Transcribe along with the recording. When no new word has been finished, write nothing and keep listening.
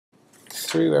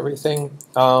through everything.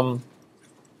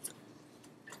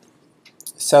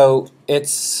 So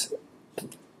it's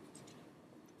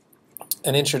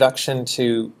an introduction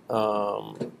to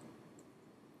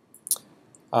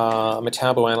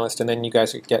Metaboanalyst, and then you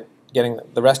guys are getting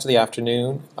the rest of the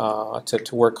afternoon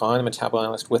to work on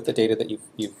Metaboanalyst with the data that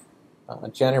you've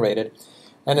generated.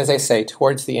 And as I say,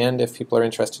 towards the end, if people are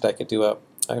interested, I could do a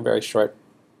very short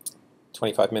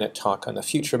 25-minute talk on the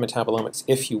future of metabolomics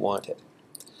if you want it.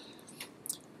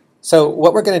 So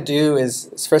what we're going to do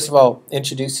is first of all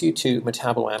introduce you to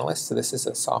Metaboanalyst. So this is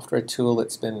a software tool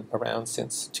that's been around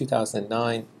since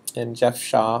 2009, and Jeff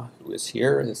Shaw, who is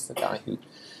here, is the guy who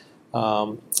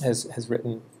has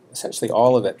written essentially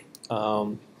all of it,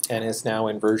 and is now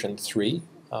in version 3.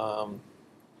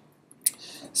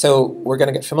 So we're going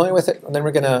to get familiar with it, and then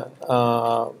we're going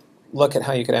to look at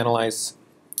how you could analyze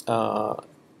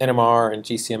NMR and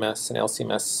GCMS and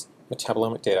LCMS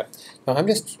metabolomic data. Now I'm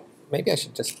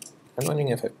wondering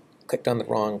if I clicked on the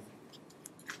wrong.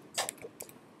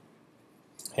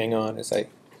 Hang on as I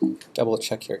double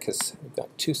check here, because we've got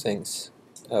two things.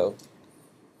 Oh.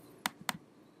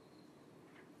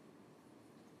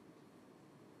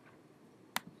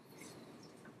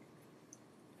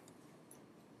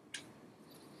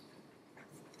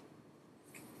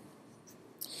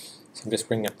 So I'm just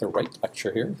bringing up the right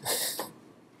lecture here.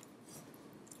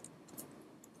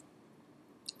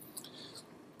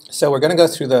 So we're going to go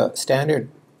through the standard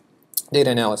data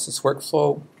analysis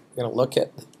workflow. We're going to look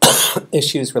at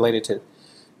issues related to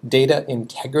data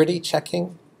integrity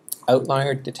checking,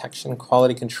 outlier detection,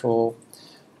 quality control,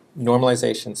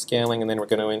 normalization, scaling, and then we're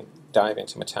going to dive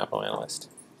into Metaboanalyst.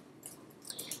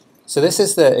 So this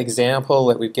is the example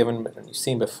that we've given, you've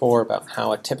seen before, about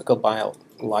how a typical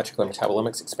biological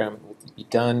metabolomics experiment will be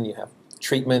done. You have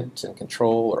treatment and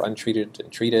control, or untreated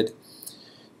and treated.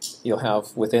 You'll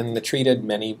have within the treated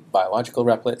many biological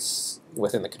replicates.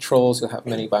 Within the controls, you'll have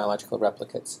many biological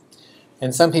replicates.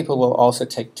 And some people will also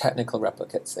take technical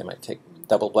replicates. They might take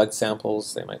double blood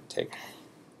samples. They might take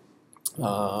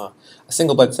a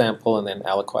single blood sample and then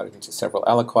aliquot it into several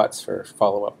aliquots for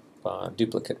follow-up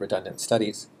duplicate redundant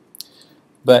studies.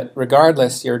 But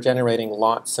regardless, you're generating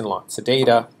lots and lots of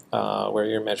data where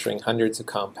you're measuring hundreds of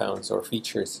compounds or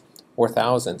features or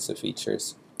thousands of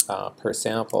features per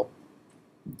sample.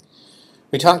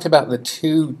 We talked about the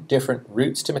two different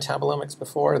routes to metabolomics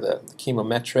before, the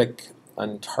chemometric,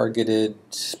 untargeted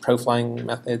profiling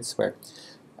methods where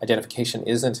identification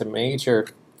isn't a major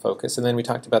focus. And then we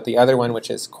talked about the other one, which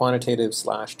is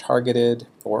quantitative/targeted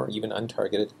or even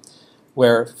untargeted,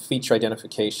 where feature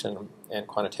identification and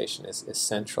quantitation is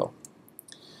central.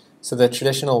 So the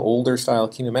traditional older style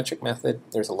chemometric method,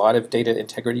 there's a lot of data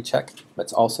integrity check, but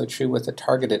it's also true with the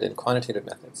targeted and quantitative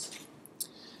methods.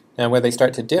 Now where they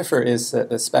start to differ is that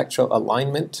the spectral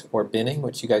alignment or binning,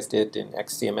 which you guys did in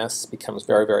XCMS, becomes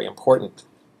very, very important.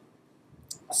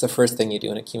 It's the first thing you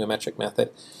do in a chemometric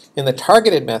method. In the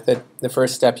targeted method, the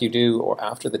first step you do, or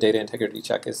after the data integrity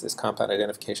check, is this compound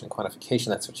identification and quantification.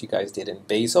 That's what you guys did in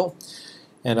basal,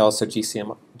 and also GC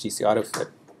autofit.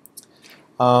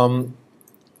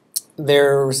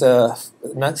 There's a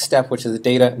next step, which is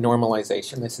data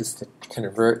normalization. This is to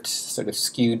convert sort of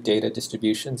skewed data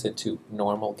distributions into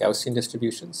normal Gaussian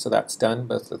distributions. So that's done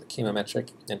both with the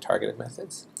chemometric and targeted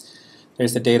methods.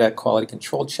 There's the data quality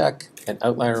control check and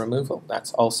outlier removal.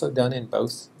 That's also done in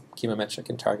both chemometric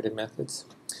and targeted methods.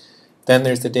 Then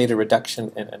there's the data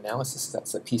reduction and analysis.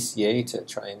 That's the PCA, to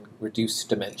try and reduce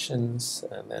dimensions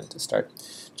and then to start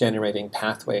generating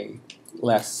pathway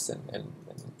less and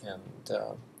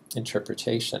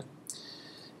interpretation.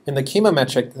 In the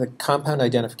chemometric, the compound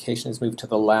identification is moved to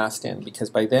the last end, because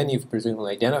by then you've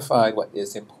presumably identified what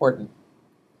is important.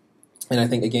 And I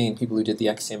think, again, people who did the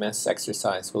XCMS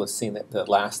exercise will have seen that the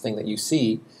last thing that you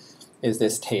see is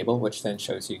this table, which then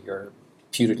shows you your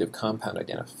putative compound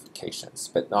identifications.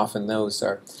 But often those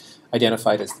are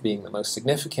identified as being the most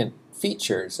significant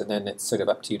features, and then it's sort of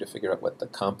up to you to figure out what the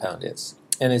compound is.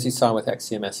 And as you saw with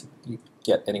XCMS, you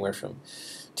get anywhere from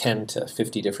 10 to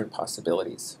 50 different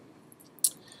possibilities.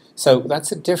 So that's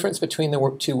the difference between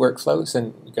the two workflows,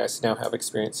 and you guys now have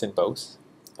experience in both.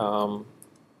 So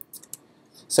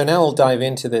now we'll dive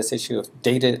into this issue of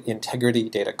data integrity,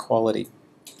 data quality.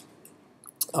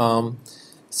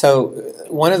 So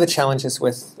one of the challenges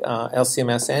with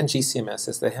LCMS and GCMS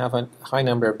is they have a high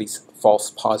number of these false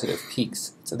positive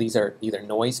peaks. So these are either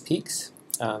noise peaks,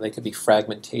 they could be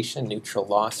fragmentation, neutral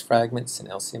loss fragments in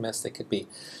LCMS, they could be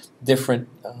different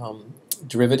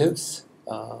derivatives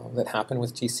that happen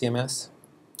with GCMS.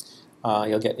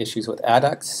 You'll get issues with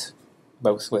adducts,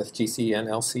 both with GC and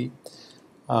LC.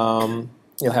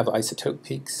 You'll have isotope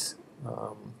peaks.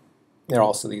 There are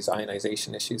also these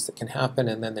ionization issues that can happen,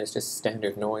 and then there's just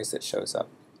standard noise that shows up.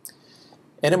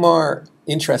 NMR,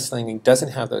 interestingly, doesn't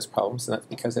have those problems, and that's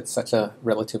because it's such a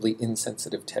relatively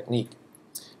insensitive technique.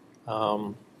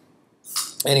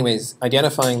 Anyways,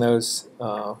 identifying those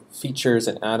features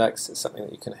and adducts is something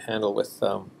that you can handle with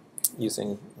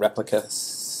using replica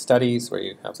studies, where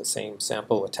you have the same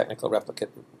sample, a technical replicate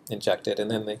injected, and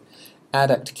then the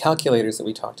adduct calculators that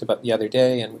we talked about the other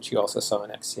day, and which you also saw in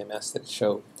XCMS, that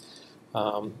show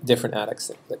different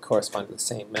adducts that correspond to the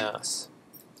same mass.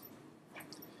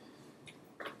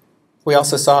 We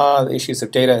also saw the issues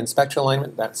of data and spectral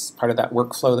alignment. That's part of that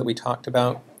workflow that we talked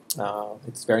about.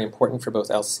 It's very important for both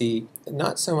LC,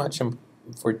 not so much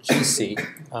for GC,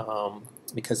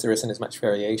 because there isn't as much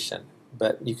variation.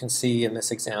 But you can see in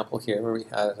this example here where we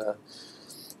have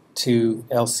two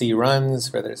LC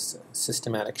runs where there's a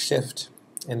systematic shift,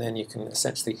 and then you can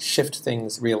essentially shift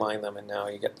things, realign them, and now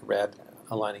you get the red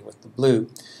aligning with the blue.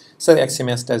 So the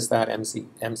XCMS does that,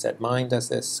 MZ-Mine does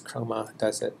this, Chroma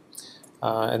does it,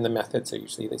 and the methods are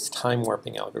usually these time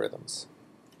warping algorithms.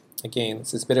 Again,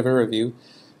 this is a bit of a review.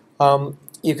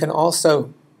 You can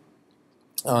also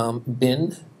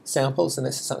bin samples, and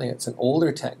this is something that's an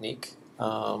older technique,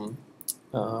 and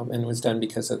was done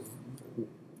because of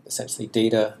essentially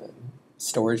data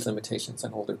storage limitations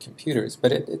on older computers.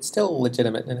 But it's still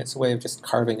legitimate, and it's a way of just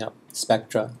carving up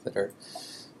spectra that are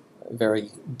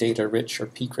very data-rich or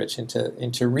peak-rich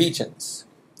into regions.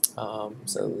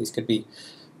 So these could be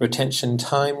retention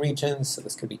time regions, so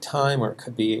this could be time, or it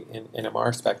could be in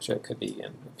NMR spectra, it could be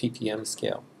in ppm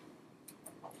scale.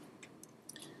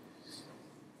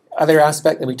 Other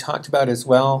aspect that we talked about as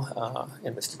well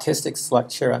in the statistics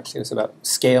lecture actually was about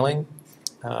scaling.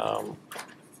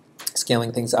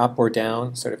 Scaling things up or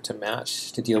down sort of to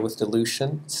match, to deal with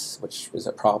dilutions, which was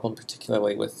a problem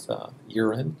particularly with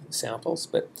urine samples.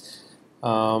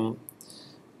 And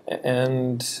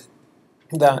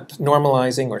that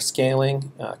normalizing or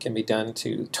scaling can be done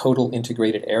to total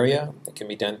integrated area. It can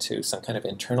be done to some kind of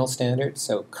internal standard,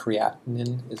 so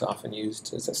creatinine is often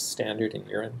used as a standard in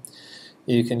urine.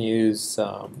 You can use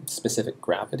specific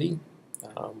gravity.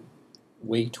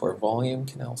 Weight or volume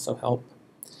can also help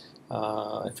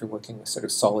if you're working with sort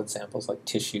of solid samples like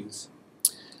tissues.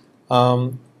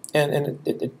 And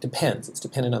it depends. It's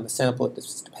dependent on the sample.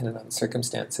 It's dependent on the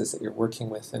circumstances that you're working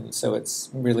with, and so it's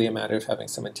really a matter of having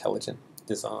some intelligent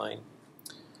design.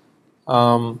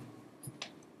 That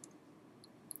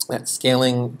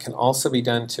scaling can also be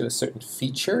done to a certain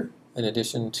feature in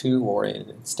addition to or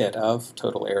instead of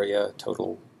total area,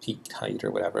 total peak height,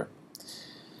 or whatever.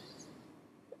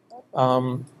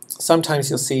 Sometimes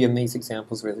you'll see in these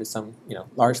examples where there's some,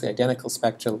 largely identical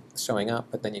spectra showing up,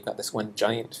 but then you've got this one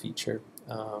giant feature,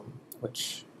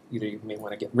 which either you may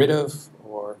want to get rid of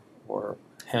or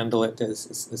handle it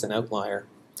as an outlier.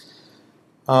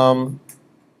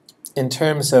 In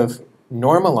terms of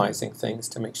normalizing things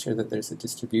to make sure that there's a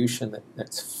distribution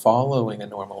that's following a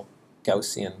normal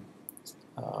Gaussian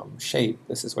shape,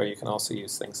 this is where you can also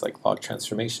use things like log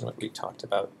transformation, what we talked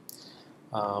about.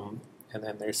 And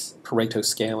then there's Pareto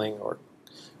scaling or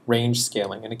range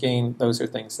scaling. And again, those are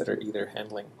things that are either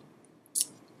handling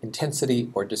intensity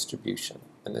or distribution.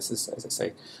 And this is, as I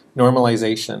say,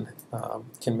 normalization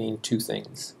can mean two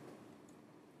things.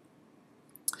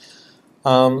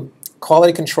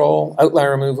 Quality control,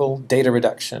 outlier removal, data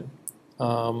reduction.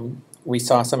 We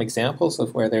saw some examples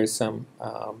of where there's some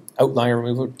outlier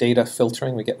removal, data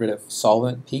filtering. We get rid of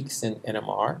solvent peaks in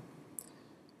NMR.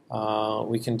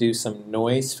 We can do some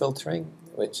noise filtering,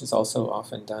 which is also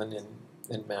often done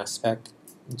in mass spec,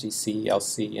 GC,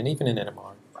 LC, and even in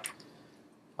NMR.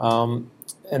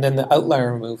 And then the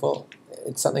outlier removal,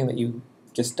 it's something that you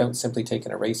just don't simply take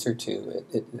an eraser to.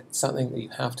 It's something that you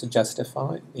have to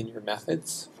justify in your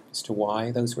methods as to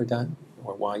why those were done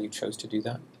or why you chose to do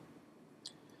that.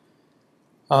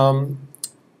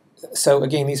 So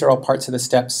again, these are all parts of the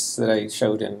steps that I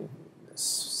showed in the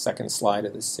second slide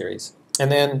of this series.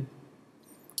 And then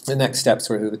the next steps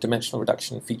were the dimensional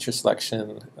reduction, feature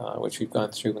selection, which we've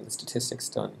gone through in the statistics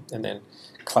done, and then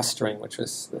clustering, which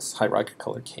was this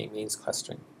hierarchical or k-means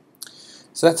clustering.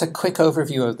 So that's a quick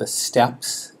overview of the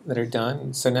steps that are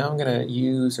done. So now I'm going to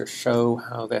use or show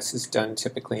how this is done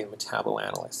typically in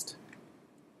Metaboanalyst.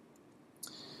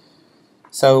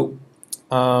 So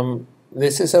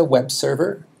this is a web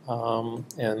server, and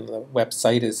the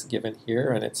website is given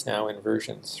here, and it's now in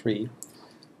version 3.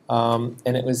 And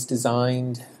it was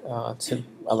designed to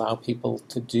allow people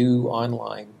to do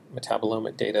online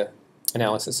metabolomic data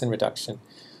analysis and reduction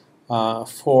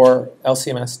for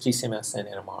LCMS, GCMS, and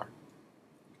NMR.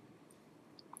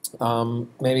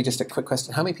 Maybe just a quick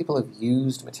question. How many people have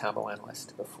used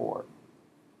Metaboanalyst before?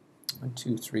 1,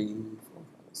 2, 3, 4, 5,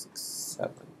 6,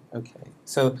 7. Okay,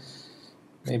 so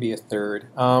maybe a third.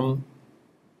 So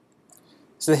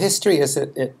the history is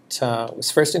that it was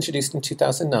first introduced in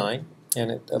 2009,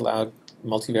 and it allowed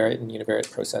multivariate and univariate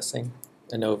processing,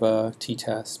 ANOVA,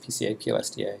 t-test, PCA,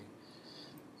 PLSDA.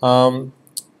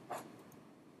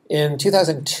 In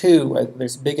 2002,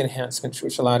 there's a big enhancement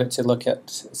which allowed it to look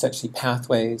at essentially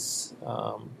pathways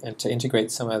and to integrate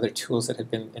some other tools that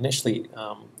had been initially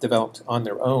developed on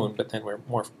their own, but then were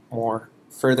more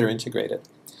further integrated.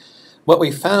 What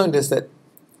we found is that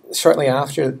shortly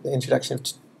after the introduction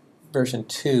of version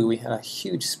 2, we had a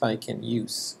huge spike in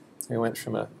use. We went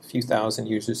from a few thousand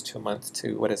users to a month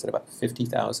to, what is it, about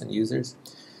 50,000 users,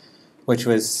 which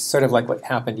was sort of like what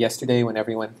happened yesterday when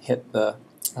everyone hit the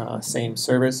same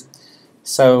servers.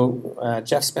 So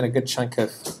Jeff spent a good chunk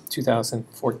of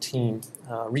 2014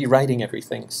 rewriting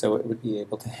everything so it would be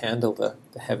able to handle the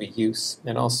heavy use,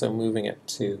 and also moving it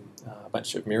to a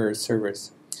bunch of mirror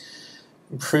servers.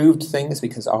 Improved things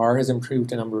because R has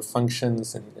improved a number of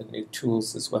functions and new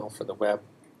tools as well for the web.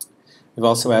 We've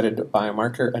also added a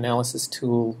biomarker analysis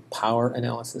tool, power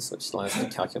analysis, which allows you to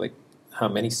calculate how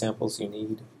many samples you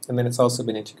need. And then it's also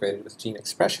been integrated with gene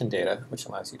expression data, which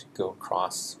allows you to go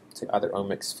across to other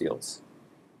omics fields.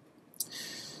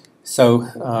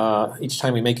 So each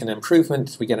time we make an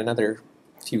improvement, we get another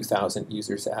few thousand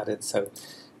users added. So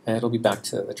it'll be back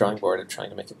to the drawing board of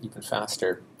trying to make it even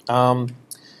faster.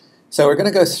 So we're going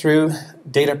to go through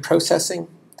data processing,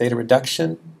 data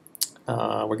reduction.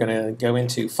 We're going to go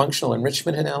into functional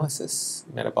enrichment analysis,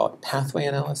 metabolic pathway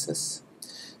analysis.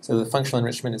 So the functional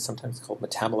enrichment is sometimes called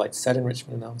metabolite set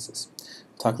enrichment analysis.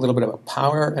 We'll talk a little bit about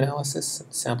power analysis,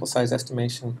 sample size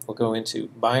estimation. We'll go into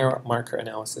biomarker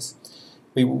analysis.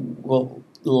 We will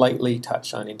lightly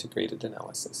touch on integrated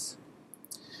analysis.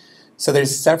 So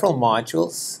there's several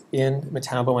modules in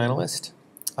Metaboanalyst.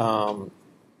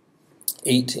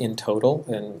 8 in total,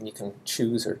 and you can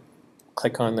choose or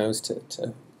click on those to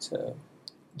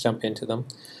jump into them.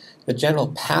 The general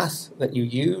path that you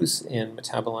use in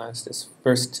Metaboanalyst is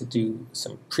first to do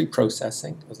some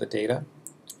pre-processing of the data,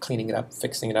 cleaning it up,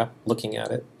 fixing it up, looking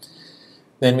at it.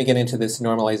 Then we get into this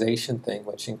normalization thing,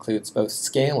 which includes both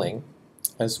scaling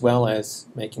as well as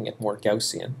making it more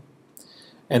Gaussian.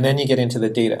 And then you get into the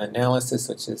data analysis,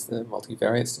 which is the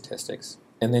multivariate statistics.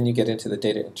 And then you get into the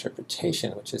data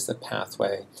interpretation, which is the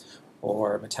pathway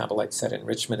or metabolite set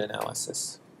enrichment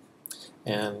analysis,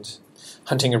 and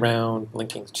hunting around,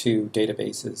 linking to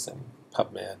databases and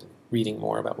PubMed, and reading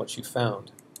more about what you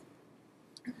found.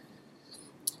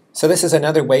 So this is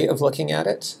another way of looking at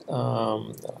it, a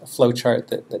flowchart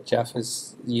that Jeff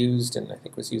has used and I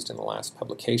think was used in the last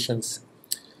publications.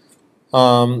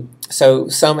 So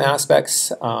some aspects,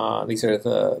 these are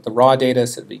the raw data,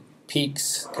 so it'd be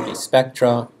peaks, could be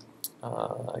spectra,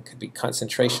 it could be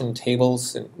concentration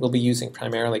tables, and we'll be using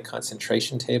primarily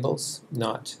concentration tables,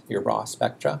 not your raw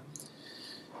spectra.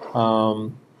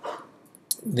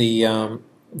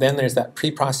 Then there's that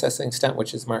pre-processing step,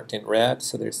 which is marked in red,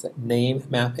 so there's that name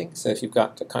mapping. So if you've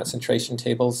got the concentration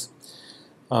tables,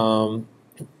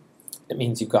 it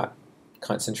means you've got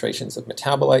concentrations of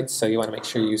metabolites, so you want to make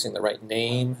sure you're using the right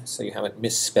name, so you haven't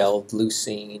misspelled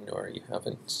leucine or you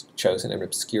haven't chosen an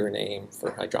obscure name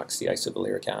for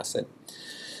hydroxyisovaleric acid.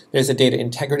 There's a data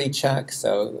integrity check,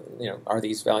 so are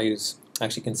these values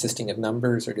actually consisting of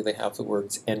numbers, or do they have the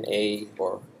words NA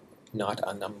or not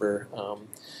a number,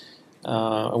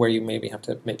 where you maybe have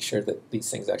to make sure that these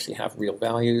things actually have real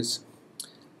values.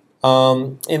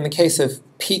 In the case of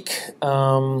peak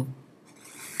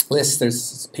lists,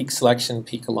 there's peak selection,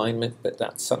 peak alignment, but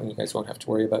that's something you guys won't have to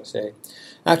worry about today.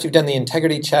 After you've done the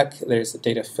integrity check, there's the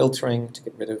data filtering to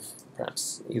get rid of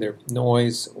perhaps either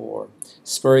noise or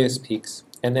spurious peaks,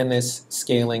 and then there's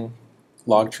scaling,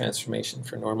 log transformation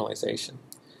for normalization.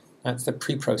 That's the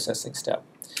pre-processing step.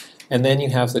 And then you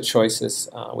have the choices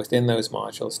within those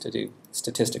modules to do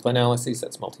statistical analyses,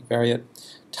 that's multivariate,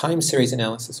 time series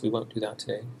analysis, we won't do that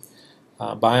today,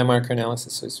 biomarker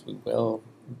analysis, which we will,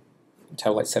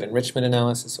 metabolite set enrichment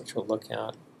analysis, which we'll look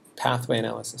at, pathway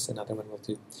analysis, another one we'll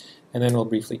do, and then we'll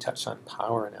briefly touch on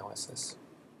power analysis.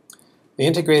 The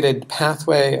integrated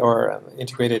pathway or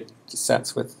integrated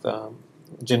sets with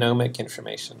genomic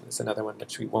information is another one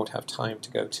which we won't have time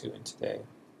to go to in today.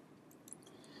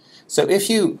 So if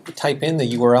you type in the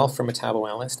URL for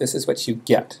Metaboanalyst, this is what you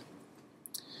get.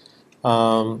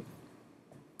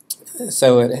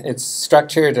 So it's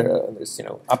structured, there's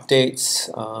updates,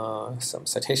 some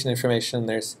citation information,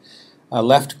 there's a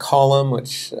left column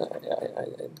which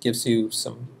gives you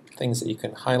some things that you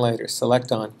can highlight or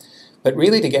select on. But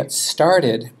really, to get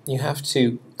started, you have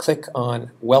to click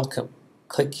on Welcome.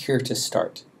 Click here to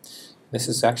start. This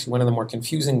is actually one of the more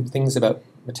confusing things about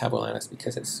Metaboanalyst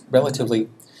because it's relatively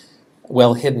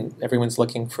well hidden. Everyone's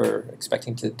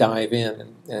expecting to dive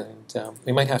in, and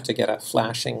we might have to get a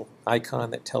flashing icon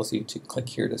that tells you to click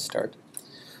here to start.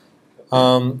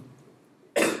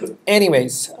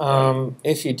 Anyways,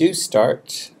 if you do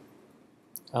start,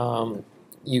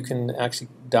 you can actually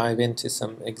dive into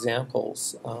some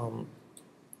examples,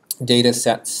 data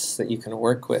sets that you can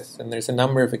work with, and there's a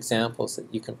number of examples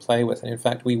that you can play with, and in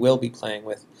fact we will be playing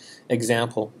with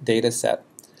example data set.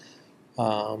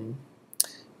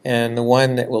 And the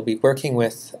one that we'll be working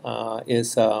with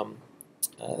is a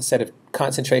set of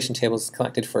concentration tables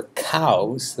collected for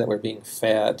cows that were being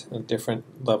fed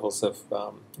different levels of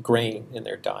grain in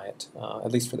their diet,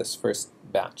 at least for this first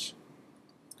batch.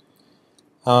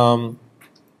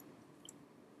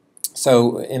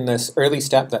 So in this early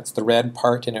step, that's the red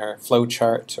part in our flow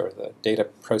chart, or the data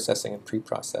processing and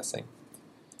pre-processing.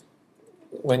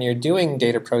 When you're doing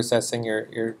data processing,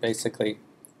 you're basically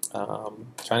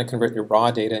trying to convert your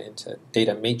raw data into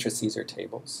data matrices or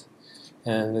tables.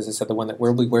 And as I said, the one that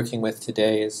we'll be working with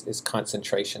today is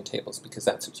concentration tables, because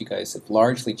that's what you guys have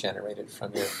largely generated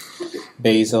from your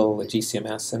basal, the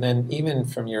GCMS, and then even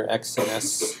from your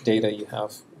XMS data you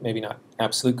have maybe not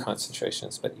absolute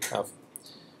concentrations, but you have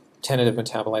tentative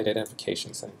metabolite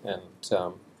identifications and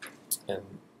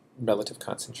relative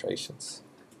concentrations.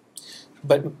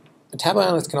 But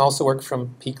Metaboanalyst can also work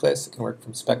from peak lists, it can work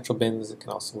from spectral bins, it can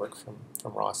also work from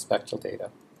raw spectral data.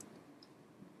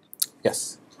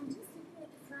 Yes? I'm just looking at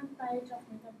the front page of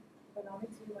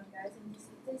Metaboanalyst when one goes into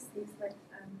statistics, but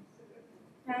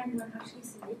can one actually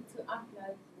select to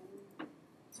upload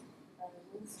raw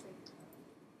spectrum?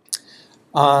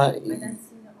 I don't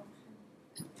see the option.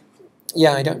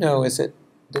 Yeah, I don't know.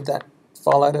 Did that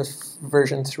fall out of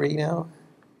version 3 now?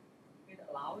 It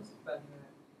allows, but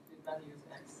it doesn't use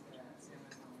XCMS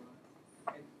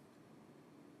online.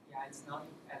 It's not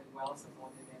as well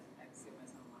supported as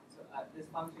XCMS online. So this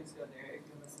function is still there. If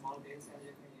you have a small data set,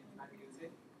 you can try to use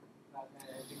it. But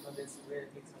because it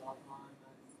really takes a lot of time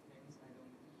and things, I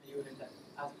usually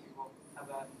ask people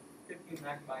have a 50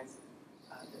 megabytes.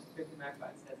 There's 50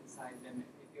 megabytes as a size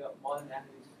limit. If you have more than that,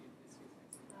 you should use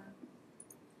XCMS.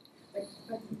 But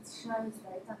it shows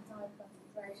data type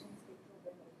concentrations, spectral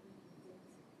bin, or PETs.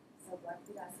 So what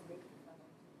would I select if I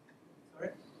want to?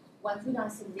 Sorry? What would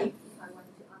I select if I want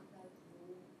to upload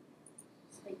raw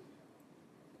spectrum?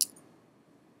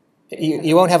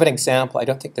 You won't have an example. I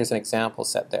don't think there's an example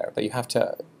set there, but you have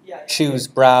to choose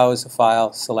browse a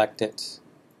file, select it.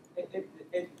 If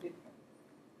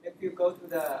you go to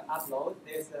the upload,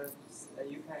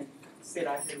 you can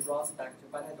select the raw spectrum,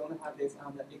 but I don't have this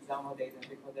on the example data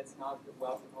because it's not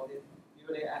well supported.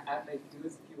 Usually at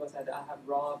FAQs, people said I have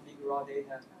big raw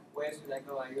data. Where should I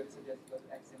go? I usually suggest go to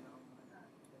XML.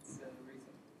 That's the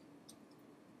reason.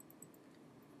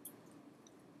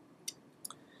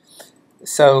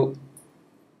 So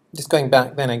just going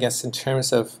back then, I guess in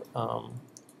terms of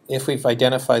if we've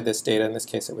identified this data, in this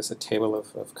case it was a table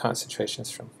of concentrations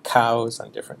from cows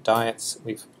on different diets,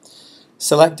 we've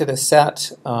selected a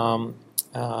set,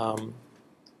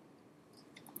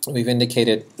 we've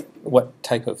indicated what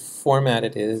type of format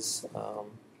it is,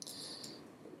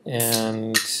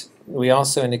 and we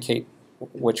also indicate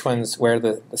which ones, where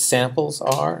the samples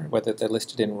are, whether they're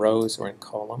listed in rows or in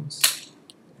columns.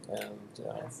 And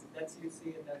that's you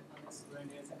see that on the screen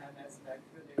there's an MS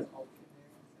vector, there's option there,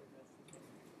 so that's okay.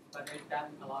 But it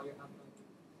doesn't allow you upload.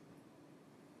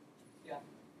 Yeah.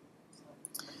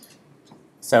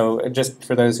 So just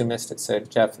for those who missed it, so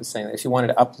Jeff was saying that if you wanted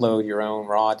to upload your own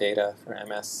raw data for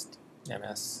MS,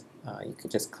 you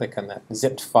could just click on that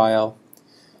zipped file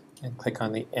and click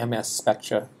on the MS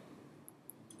spectra.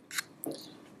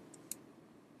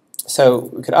 So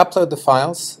we could upload the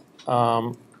files,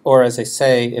 or as I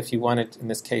say, if you wanted, in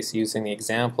this case, using the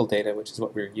example data, which is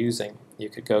what we're using, you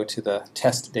could go to the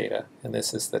test data, and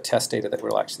this is the test data that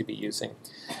we'll actually be using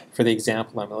for the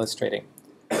example I'm illustrating.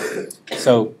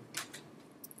 So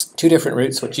two different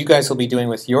routes. What you guys will be doing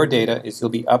with your data is you'll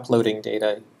be uploading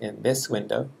data in this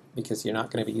window, because you're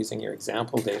not going to be using your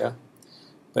example data.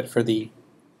 But for the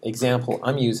example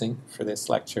I'm using for this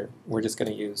lecture, we're just going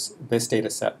to use this data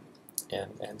set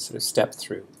and sort of step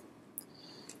through.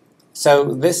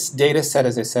 So this data set,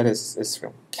 as I said, is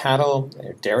from cattle,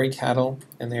 they're dairy cattle,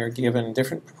 and they're given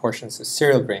different proportions of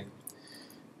cereal grain.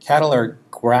 Cattle are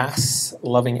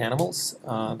grass-loving animals.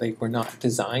 They were not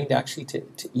designed actually to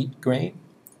eat grain,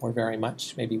 or very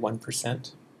much, maybe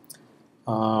 1%.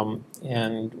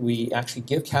 And we actually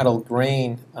give cattle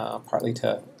grain partly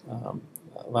to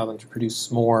allow them to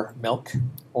produce more milk,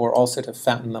 or also to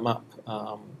fatten them up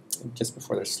just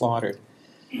before they're slaughtered.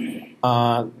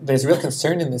 There's a real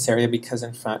concern in this area because,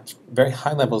 in fact, very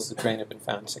high levels of grain have been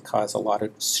found to cause a lot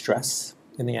of stress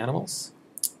in the animals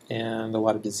and a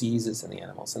lot of diseases in the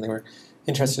animals, and they were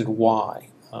interested why,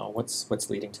 what's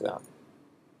leading to that.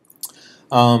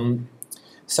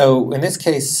 So in this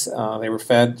case, they were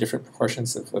fed different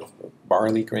proportions of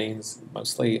barley grains,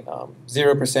 mostly 0%,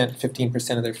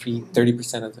 15% of their feed,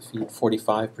 30% of the feed,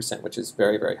 45%, which is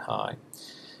very, very high.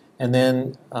 And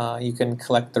then you can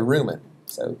collect the rumen.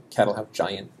 So cattle have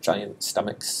giant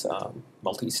stomachs,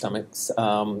 multi-stomachs,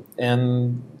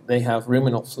 and they have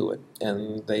ruminal fluid,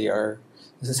 and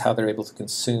this is how they're able to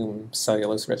consume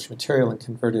cellulose-rich material and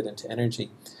convert it into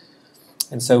energy.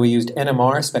 And so we used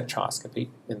NMR spectroscopy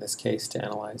in this case to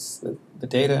analyze the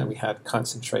data, and we had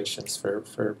concentrations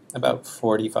for about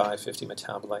 45, 50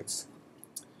 metabolites.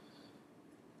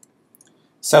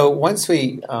 So once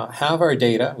we have our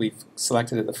data, we've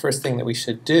selected it, the first thing that we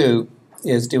should do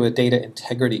is do a data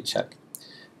integrity check.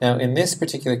 Now in this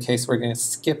particular case we're going to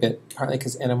skip it, partly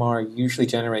because NMR usually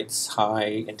generates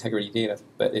high integrity data,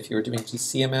 but if you were doing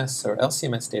GCMS or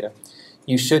LCMS data,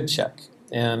 you should check.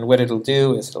 And what it'll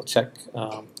do is it'll check,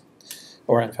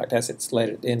 or in fact as it's let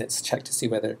it in, it's checked to see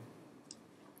whether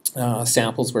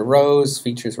samples were rows,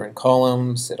 features were in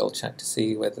columns. It'll check to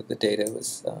see whether the data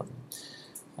was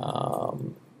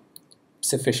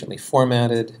sufficiently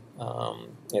formatted.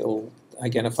 It'll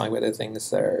identify whether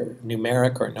things are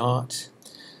numeric or not.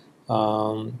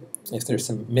 If there's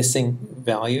some missing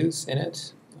values in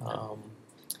it.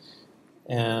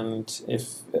 And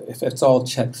if it's all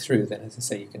checked through, then as I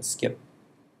say, you can skip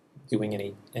doing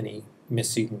any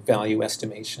missing value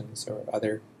estimations or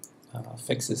other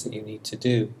fixes that you need to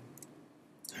do.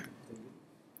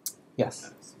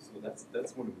 Yes? So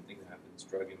that's one of the things that I've been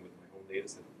struggling with my own data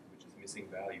set, which is missing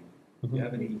value. Mm-hmm. Do you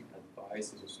have any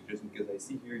advice or suggestions? Because I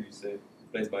see here you said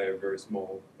replaced by a very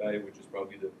small value, which is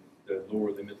probably the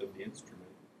lower limit of the instrument.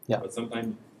 Yeah. But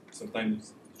sometimes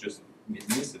it just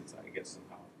misses, I guess,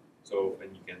 somehow. So,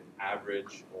 and you can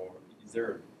average, or is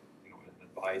there an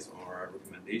advice or a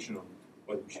recommendation on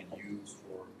what we should use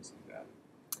for missing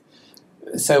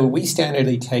value? So we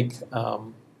standardly take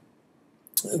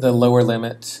the lower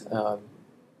limit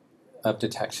of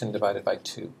detection divided by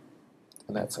 2,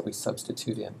 and that's what we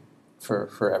substitute in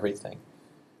for everything.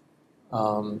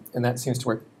 And that seems to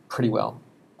work pretty well.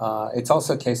 It's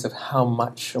also a case of how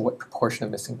much or what proportion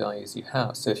of missing values you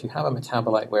have. So if you have a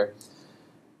metabolite where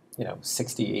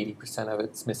 60, 80% of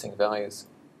it's missing values,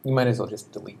 you might as well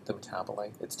just delete the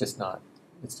metabolite. It's just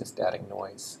adding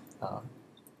noise.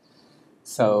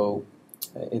 So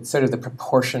it's sort of the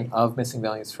proportion of missing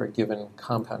values for a given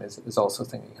compound is also a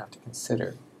thing that you have to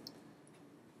consider.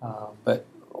 But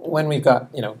when we've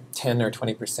got 10 or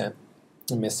 20%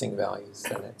 missing values,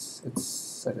 then it's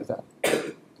sort of that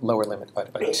lower limit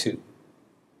divided by 2.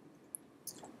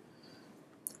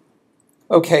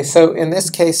 Okay, so in this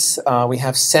case, we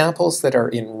have samples that are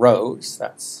in rows,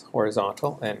 that's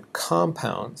horizontal, and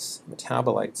compounds,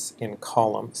 metabolites, in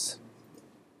columns.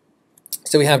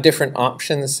 So we have different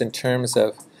options in terms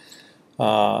of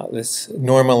this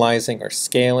normalizing or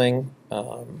scaling.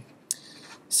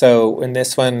 So in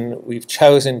this one, we've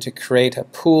chosen to create a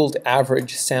pooled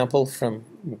average sample from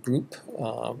group,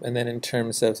 and then in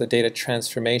terms of the data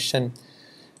transformation,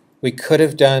 we could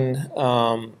have done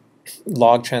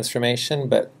log transformation,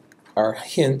 but our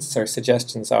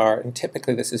suggestions are, and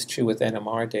typically this is true with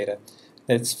NMR data,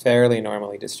 that it's fairly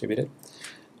normally distributed.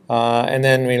 And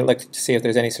then we look to see if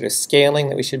there's any sort of scaling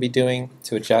that we should be doing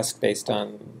to adjust based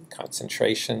on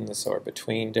concentrations or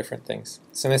between different things.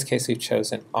 So in this case, we've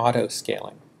chosen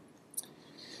auto-scaling.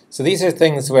 So these are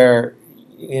things where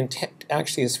the intent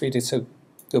actually is for you to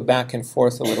go back and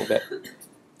forth a little bit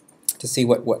to see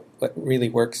what really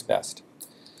works best.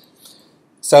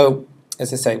 So,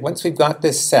 as I say, once we've got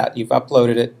this set, you've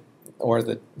uploaded it, or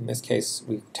in this case,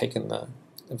 we've taken the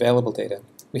available data.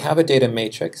 We have a data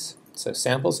matrix, so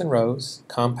samples in rows,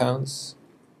 compounds,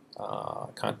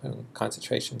 compound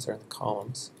concentrations are in the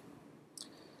columns.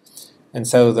 And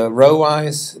so the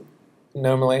row-wise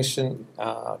normalization,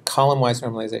 column-wise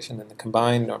normalization, and the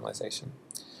combined normalization.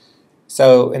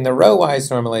 So in the row-wise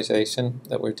normalization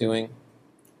that we're doing,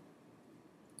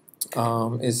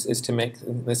 is to make,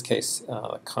 in this case,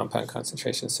 compound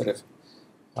concentration sort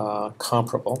of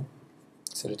comparable,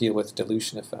 so to deal with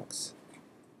dilution effects.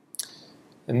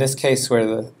 In this case, where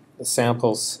the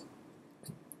samples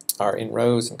are in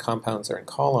rows and compounds are in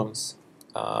columns,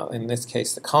 in this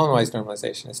case, the column-wise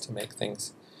normalization is to make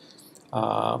things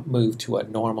move to a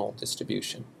normal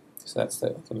distribution. So that's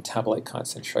the metabolite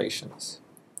concentrations.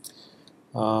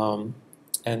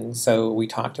 And so we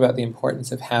talked about the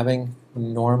importance of having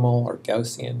normal or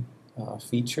Gaussian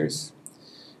features.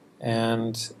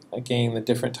 And again, the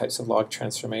different types of log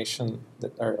transformation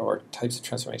or types of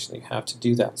transformation that you have to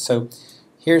do that. So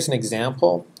here's an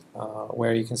example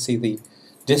where you can see the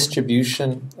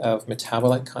distribution of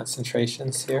metabolite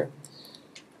concentrations here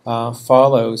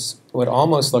follows what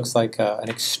almost looks like an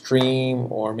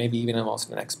extreme or maybe even almost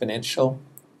an exponential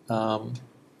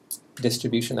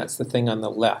distribution. That's the thing on the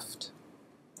left.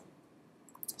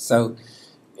 So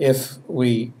if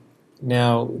we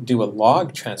now do a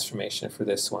log transformation for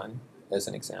this one, as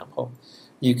an example,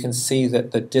 you can see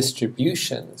that the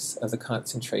distributions of the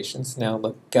concentrations now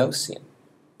look Gaussian.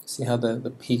 See how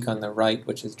the peak on the right,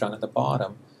 which is drawn at the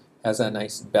bottom, has a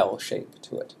nice bell shape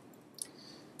to it.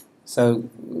 So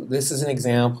this is an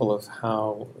example of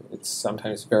how it's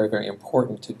sometimes very, very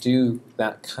important to do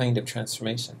that kind of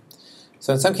transformation.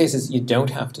 So in some cases, you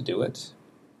don't have to do it.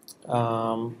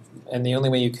 And the only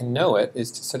way you can know it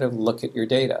is to sort of look at your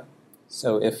data.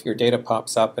 So if your data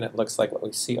pops up and it looks like what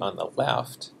we see on the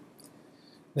left,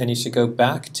 then you should go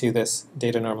back to this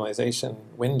data normalization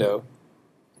window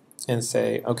and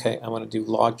say, okay, I want to do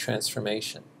log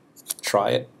transformation.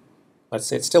 Try it. Let's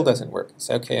say it still doesn't work.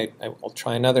 Say, okay, I'll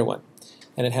try another one.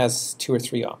 And it has 2 or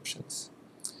 3 options.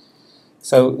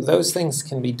 So those things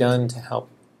can be done to help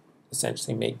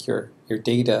essentially make your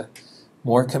data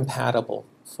more compatible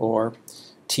for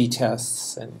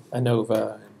t-tests and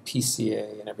ANOVA and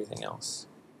PCA and everything else.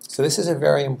 So this is a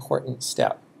very important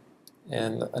step,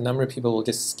 and a number of people will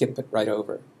just skip it right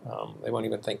over. They won't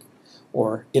even think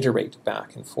or iterate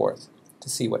back and forth to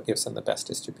see what gives them the best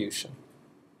distribution.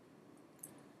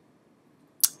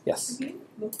 Yes? Have you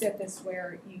looked at this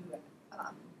where you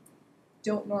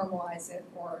don't normalize it,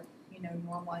 or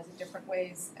normalize it different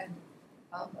ways, and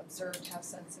observed how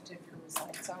sensitive your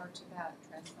results are to that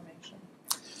transformation?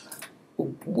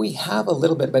 We have a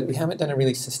little bit, but we haven't done a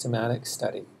really systematic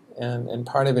study. And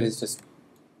part of it is just,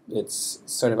 it's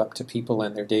sort of up to people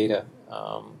and their data.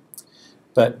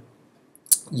 But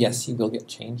yes, you will get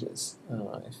changes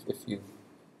if you've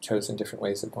chosen different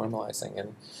ways of normalizing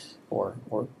and or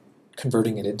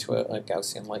converting it into a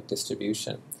Gaussian-like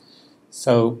distribution.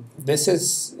 So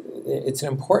it's an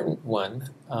important one.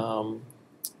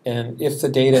 And if the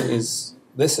data is,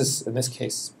 this is in this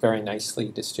case very nicely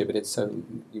distributed, so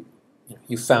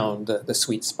you found the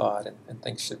sweet spot, and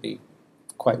things should be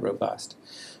quite robust.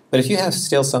 But if you have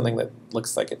still something that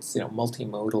looks like it's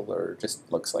multimodal or just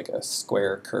looks like a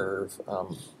square curve,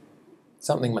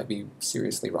 something might be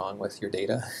seriously wrong with your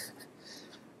data.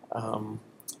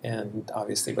 And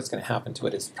obviously what's going to happen to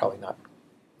it is probably not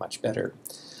much better.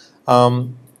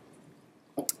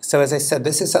 So as I said,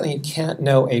 this is something you can't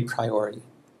know a priori.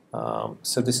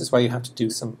 So this is why you have to do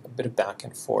a bit of back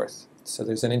and forth. So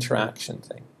there's an interaction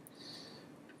thing.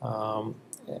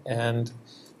 And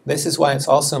this is why it's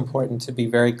also important to be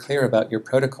very clear about your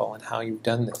protocol and how you've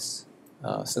done this,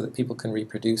 so that people can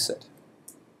reproduce it.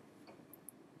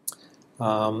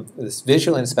 This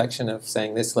visual inspection of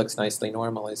saying this looks nicely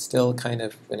normal is still kind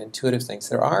of an intuitive thing.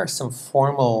 So there are some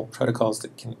formal protocols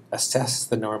that can assess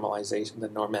the normalization, the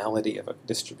normality of a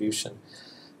distribution.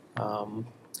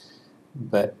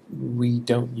 But we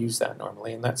don't use that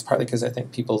normally, and that's partly because I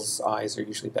think people's eyes are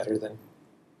usually better than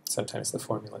sometimes the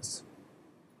formulas.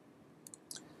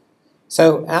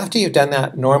 So after you've done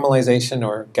that normalization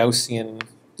or Gaussian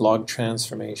log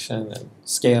transformation and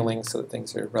scaling so that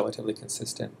things are relatively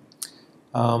consistent,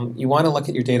 you want to look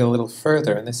at your data a little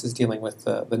further, and this is dealing with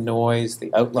the noise,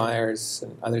 the outliers,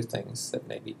 and other things that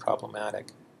may be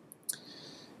problematic.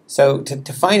 So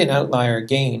to find an outlier,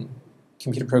 again,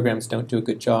 computer programs don't do a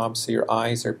good job, so your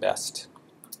eyes are best.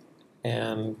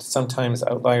 And sometimes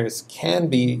outliers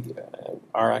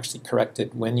are actually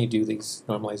corrected when you do these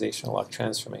normalization log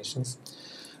transformations.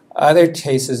 Other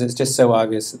cases, it's just so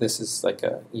obvious that this is like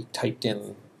you typed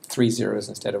in 3 zeros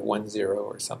instead of 1 0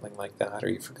 or something like that, or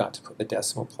you forgot to put the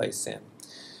decimal place in.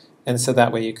 And so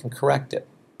that way you can correct it.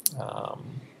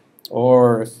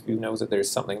 Or if you know that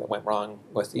there's something that went wrong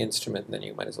with the instrument, then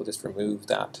you might as well just remove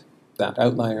that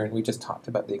outlier. And we just talked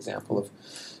about the example of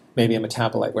maybe a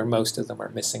metabolite where most of them are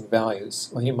missing values.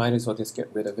 Well, you might as well just get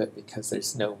rid of it because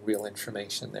there's no real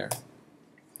information there.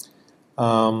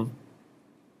 And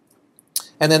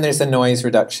then there's the noise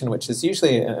reduction, which is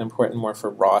usually important more for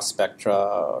raw spectra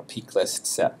or peak list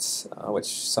sets, which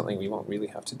is something we won't really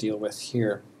have to deal with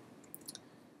here.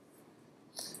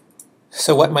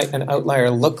 So what might an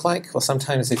outlier look like? Well,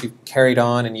 sometimes if you've carried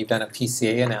on and you've done a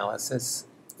PCA analysis,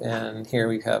 and here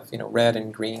we have red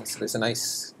and green, so there's a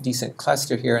nice decent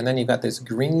cluster here, and then you've got this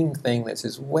green thing that's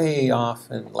just way off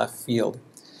in left field.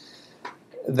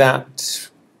 that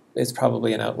is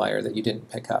probably an outlier that you didn't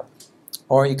pick up.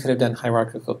 Or you could have done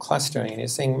hierarchical clustering, and you're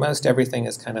seeing most everything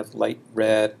is kind of light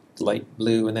red, light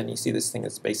blue, and then you see this thing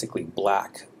that's basically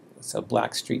black. So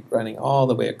black streak running all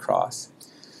the way across.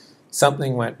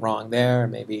 Something went wrong there.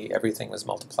 Maybe everything was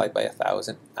multiplied by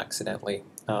 1,000 accidentally.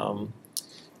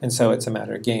 And so it's a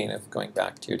matter, again, of going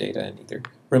back to your data and either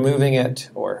removing it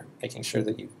or making sure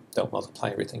that you don't multiply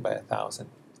everything by 1,000.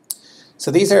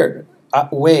 So these are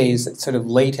ways that sort of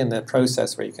late in the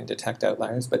process where you can detect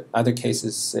outliers, but other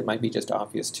cases it might be just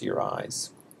obvious to your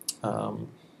eyes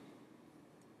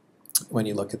when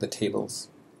you look at the tables.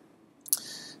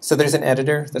 So there's an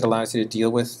editor that allows you to deal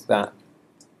with that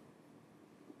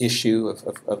issue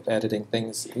of editing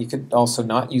things. You could also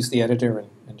not use the editor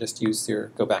and just use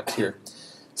go back to your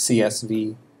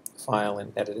CSV file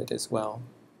and edit it as well.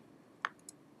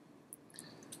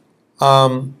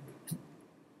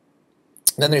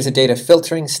 Then there's a data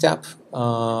filtering step,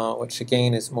 which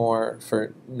again is more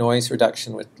for noise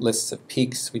reduction with lists of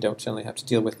peaks. We don't generally have to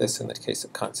deal with this in the case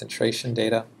of concentration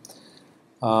data.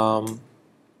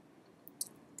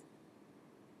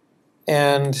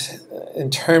 And in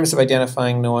terms of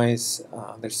identifying noise,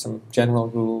 there's some general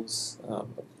rules,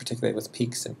 particularly with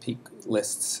peaks and peak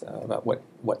lists, about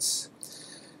what's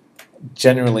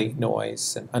generally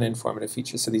noise and uninformative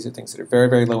features. So these are things that are very,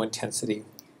 very low intensity,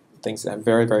 things that have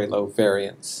very, very low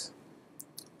variance.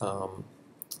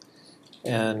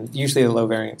 And usually the low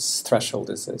variance threshold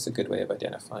is a good way of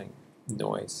identifying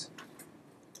noise.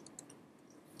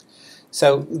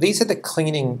 So these are the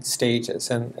cleaning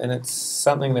stages, and it's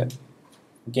something that,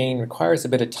 again, requires a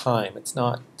bit of time. It's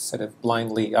not sort of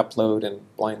blindly upload and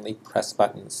blindly press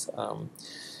buttons.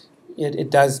 It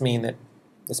does mean that,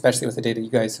 especially with the data you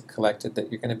guys have collected,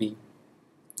 that you're going to be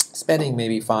spending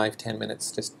maybe 5-10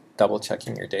 minutes just double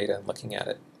checking your data and looking at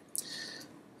it,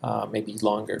 maybe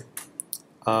longer.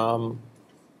 So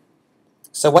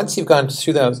once you've gone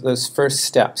through those first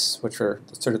steps, which are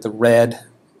sort of the red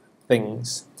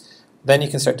things, then you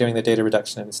can start doing the data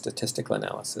reduction and statistical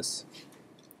analysis.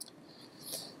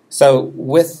 So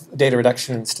with data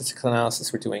reduction and statistical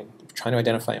analysis, we're trying to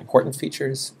identify important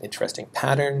features, interesting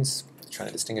patterns, trying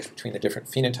to distinguish between the different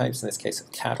phenotypes, in this case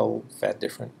of cattle fed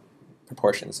different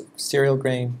proportions of cereal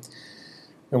grain.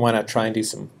 We want to try and do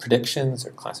some predictions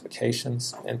or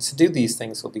classifications. And to do these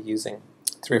things, we'll be using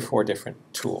 3 or 4 different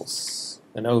tools: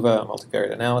 ANOVA,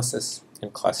 multivariate analysis,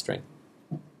 and clustering.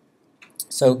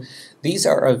 So these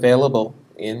are available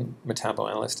in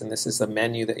Metaboanalyst, and this is the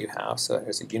menu that you have. So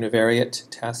there's a univariate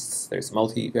tests, there's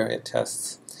multivariate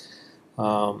tests,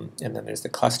 and then there's the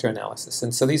cluster analysis.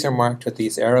 And so these are marked with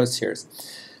these arrows here.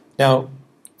 Now,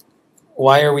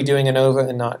 why are we doing ANOVA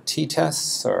and not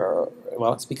t-tests?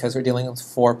 Well, it's because we're dealing with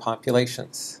 4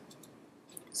 populations: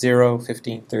 0,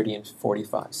 15, 30, and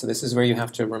 45. So this is where you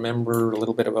have to remember a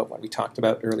little bit about what we talked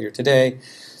about earlier today,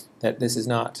 that this is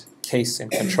not case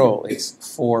and control,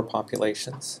 it's 4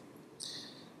 populations.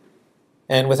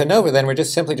 And with ANOVA, then, we're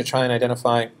just simply to try and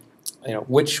identify,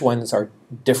 which ones are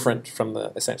different from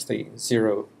the essentially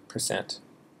 0%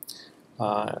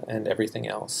 and everything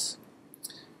else.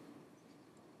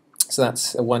 So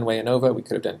that's a one-way ANOVA. We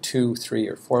could have done 2, 3,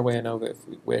 or 4-way ANOVA if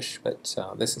we wish, but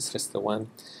this is just the one.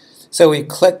 So we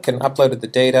click and uploaded the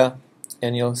data,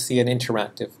 and you'll see an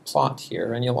interactive plot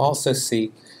here, and you'll also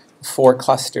see 4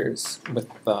 clusters with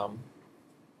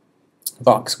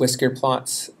box whisker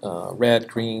plots, red,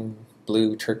 green,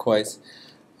 blue, turquoise,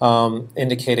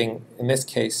 indicating, in this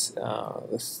case,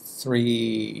 the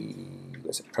 3,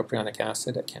 was it propionic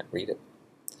acid? I can't read it.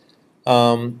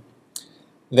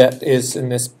 That is, in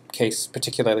this case,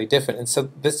 particularly different. And so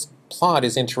this plot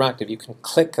is interactive. You can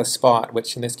click a spot,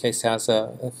 which in this case has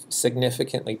a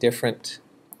significantly different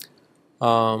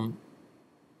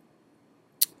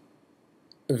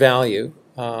value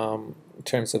in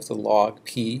terms of the log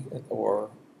p, or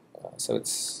so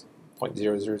it's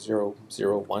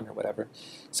 0.00001 or whatever.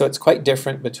 So it's quite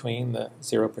different between the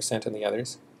 0% and the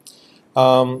others.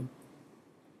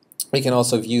 We can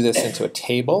also view this into a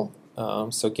table.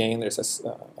 So again, there's a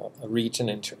region,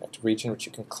 interactive region, which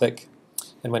you can click,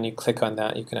 and when you click on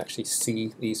that, you can actually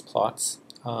see these plots.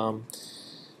 And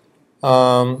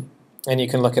you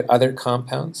can look at other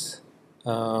compounds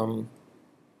on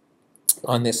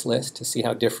this list to see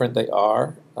how different they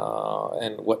are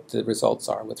and what the results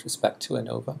are with respect to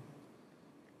ANOVA.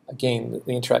 Again,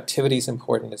 the interactivity is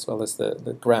important, as well as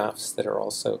the graphs that are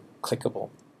also clickable.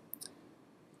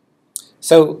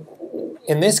 So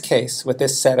in this case, with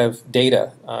this set of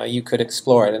data, you could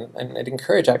explore it, and I'd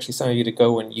encourage actually some of you to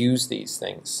go and use these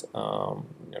things.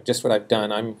 Just what I've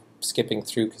done, I'm skipping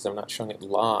through because I'm not showing it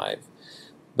live,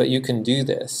 but you can do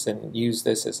this and use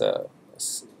this as a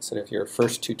sort of your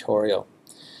first tutorial.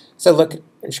 So look at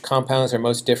which compounds are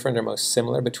most different or most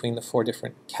similar between the 4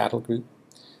 different cattle groups.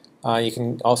 You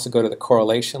can also go to the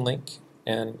correlation link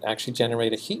and actually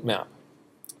generate a heat map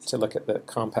to look at the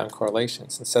compound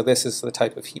correlations. And so this is the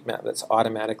type of heat map that's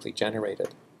automatically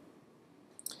generated.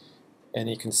 And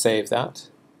you can save that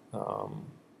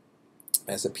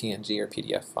as a PNG or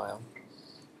PDF file.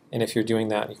 And if you're doing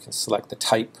that, you can select the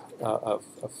type of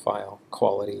file,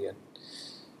 quality,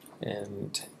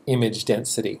 and image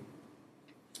density.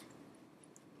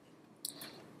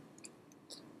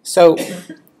 So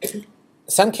in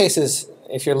some cases,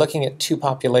 if you're looking at 2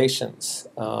 populations,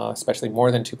 especially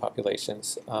more than 2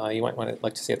 populations, you might want to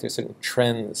like to see if there's certain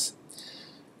trends.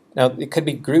 Now, it could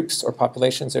be groups or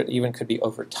populations, or it even could be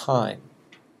over time.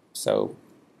 So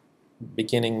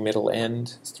beginning, middle,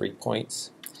 end is 3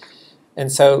 points. And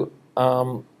so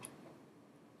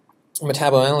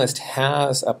Metaboanalyst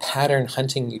has a pattern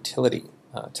hunting utility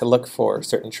to look for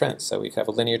certain trends. So we could have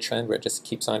a linear trend where it just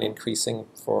keeps on increasing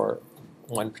for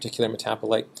one particular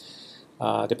metabolite,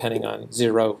 depending on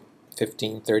 0,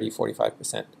 15, 30,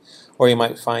 45%. Or you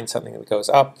might find something that goes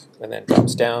up and then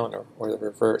drops down, or the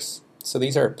reverse. So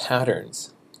these are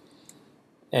patterns.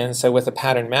 And so with the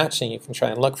pattern matching, you can try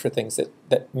and look for things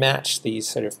that match these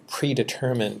sort of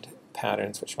predetermined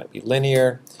patterns, which might be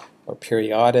linear or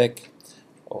periodic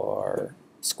or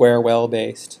square well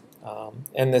based.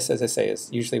 And this, as I say, is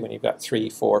usually when you've got 3,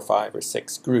 4, 5, or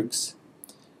 6 groups.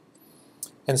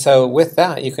 And so with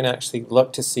that, you can actually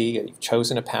look to see, you've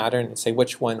chosen a pattern and say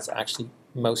which ones actually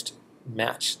most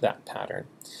match that pattern.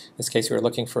 In this case, we were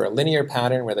looking for a linear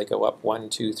pattern where they go up 1,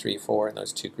 2, 3, 4 in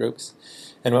those 2 groups.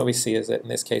 And what we see is that in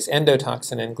this case,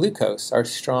 endotoxin and glucose are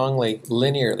strongly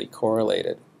linearly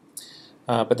correlated.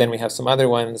 But then we have some other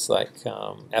ones like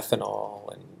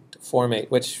ethanol and formate,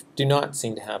 which do not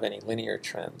seem to have any linear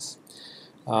trends.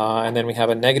 And then we have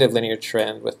a negative linear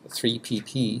trend with the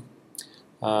 3PP,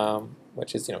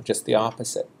 which is just the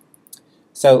opposite.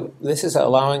 So this is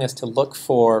allowing us to look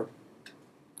for,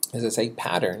 as I say,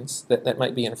 patterns that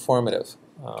might be informative,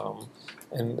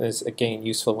 and is again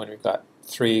useful when we've got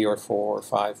 3 or 4 or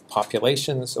 5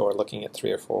 populations, or looking at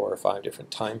 3 or 4 or 5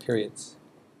 different time periods.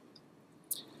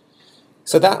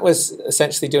 So that was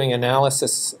essentially doing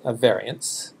analysis of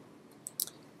variance.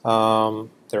 There are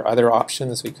other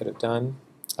options we could have done.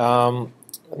 Now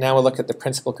we'll look at the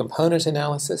principal component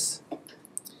analysis.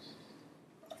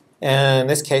 And in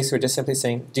this case, we're just simply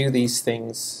saying, do these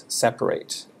things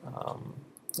separate?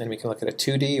 And we can look at a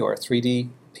 2D or a 3D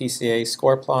PCA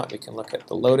score plot. We can look at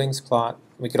the loadings plot.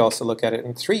 We could also look at it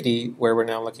in 3D, where we're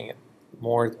now looking at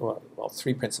more, well,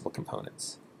 3 principal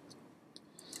components.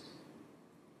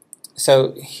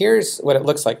 So here's what it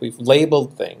looks like. We've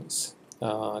labeled things,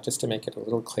 just to make it a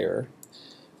little clearer.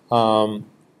 But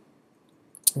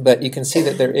you can see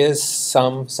that there is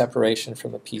some separation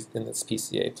from in this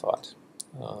PCA plot.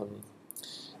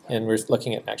 And we're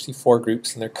looking at actually 4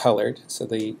 groups, and they're colored. So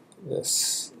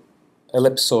this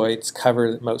ellipsoids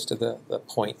cover most of the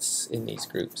points in these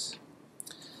groups.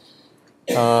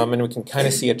 And we can kind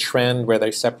of see a trend where they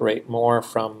separate more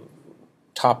from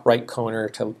top right corner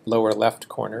to lower left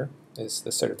corner is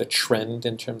the sort of the trend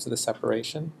in terms of the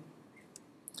separation.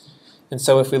 And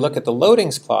so if we look at the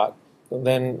loadings plot,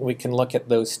 then we can look at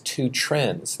those 2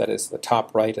 trends, that is the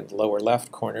top right and lower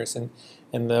left corners, and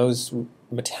those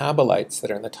metabolites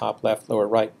that are in the top left, lower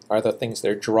right are the things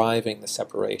that are driving the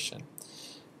separation.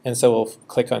 And so we'll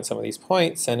click on some of these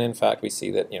points, and in fact we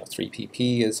see that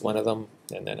 3PP is one of them,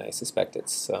 and then I suspect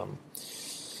it's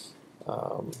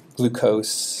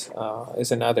glucose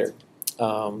is another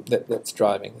that's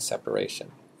driving the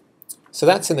separation. So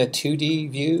that's in the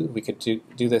 2D view. We could do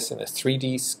this in a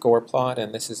 3D score plot,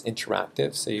 and this is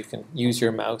interactive, so you can use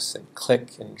your mouse and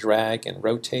click and drag and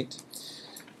rotate.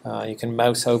 You can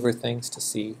mouse over things to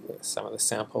see some of the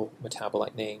sample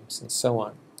metabolite names and so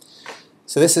on.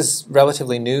 So this is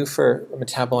relatively new for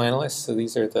Metaboanalyst, so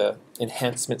these are the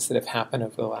enhancements that have happened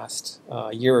over the last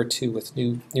year or 2 with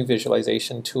new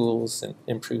visualization tools and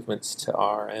improvements to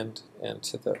R and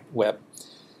to the web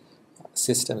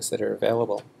systems that are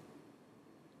available.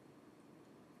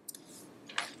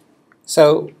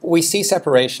 So we see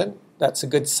separation. That's a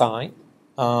good sign.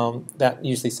 That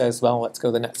usually says, well, let's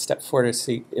go the next step forward to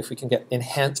see if we can get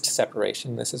enhanced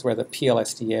separation. This is where the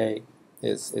PLSDA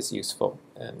is useful.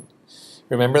 And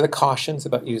remember the cautions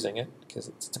about using it, because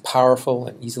it's a powerful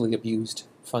and easily abused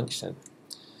function.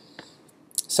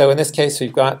 So in this case,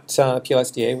 we've got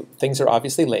PLSDA. Things are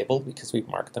obviously labeled because we've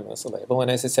marked them as a label.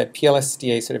 And as I said,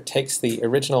 PLSDA sort of takes the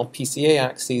original PCA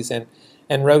axes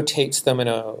and rotates them in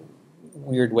a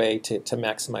weird way to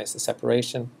maximize the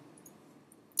separation.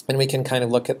 And we can kind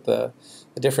of look at the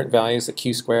different values, the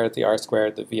Q squared, the R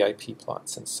squared, the VIP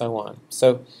plots, and so on.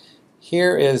 So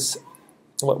here is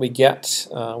what we get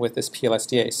with this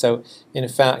PLSDA. So in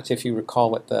fact, if you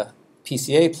recall what the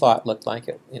PCA plot looked like,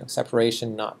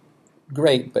 separation not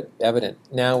great but evident.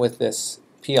 Now with this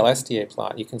PLSDA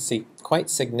plot, you can see quite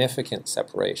significant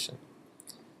separation.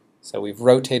 So we've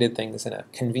rotated things in a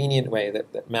convenient way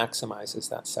that maximizes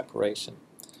that separation.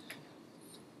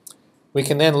 We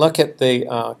can then look at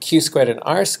the Q squared and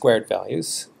R squared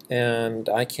values, and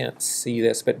I can't see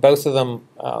this, but both of them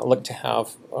look to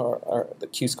have, the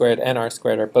Q squared and R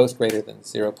squared are both greater than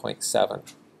 0.7.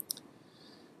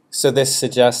 So this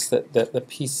suggests that the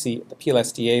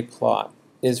PLSDA plot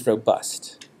is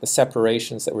robust. The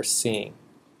separations that we're seeing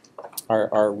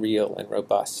are real and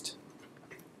robust.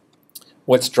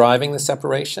 What's driving the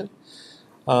separation?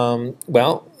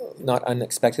 Well, not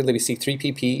unexpectedly, we see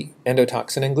 3-PP,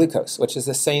 endotoxin, and glucose, which is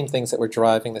the same things that were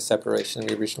driving the separation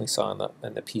we originally saw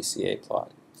in the PCA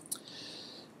plot.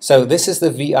 So this is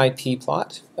the VIP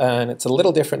plot, and it's a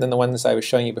little different than the ones I was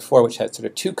showing you before, which had sort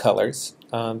of two colors.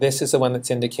 This is the one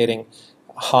that's indicating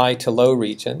high to low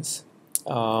regions,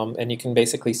 and you can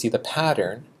basically see the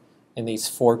pattern in these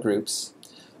four groups.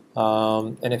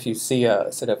 And if you see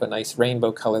a sort of a nice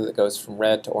rainbow color that goes from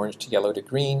red to orange to yellow to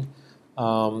green,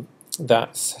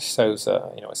 that shows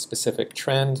a specific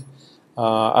trend.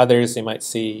 Others you might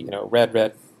see red,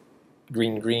 red,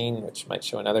 green, green, which might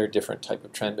show another different type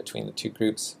of trend between the two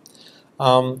groups.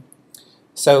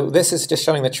 So this is just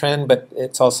showing the trend, but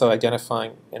it's also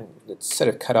identifying, and it's sort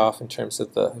of cut off in terms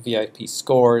of the VIP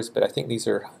scores, but I think these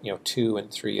are 2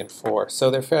 and 3 and 4, so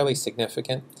they're fairly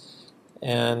significant.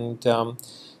 And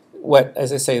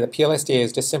as I say, the PLSDA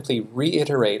is just simply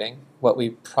reiterating what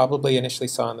we probably initially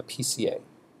saw in the PCA,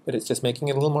 but it's just making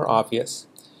it a little more obvious.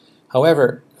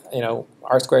 However,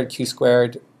 R squared, Q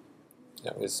squared,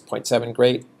 is 0.7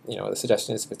 great. The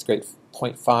suggestion is if it's great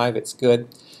 0.5, it's good.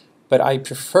 But I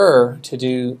prefer to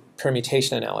do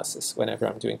permutation analysis whenever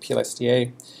I'm doing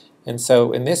PLSDA. And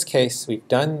so in this case, we've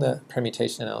done the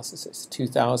permutation analysis. It's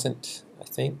 2,000, I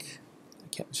think. I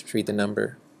can't just read the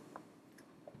number.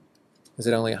 Is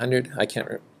it only 100? I can't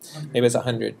remember. Maybe it's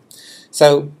 100.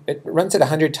 So it runs it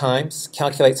 100 times,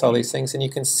 calculates all these things, and you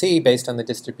can see based on the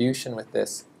distribution with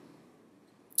this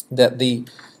that the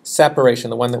separation,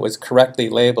 the one that was correctly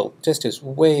labeled, just is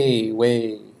way,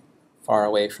 way far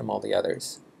away from all the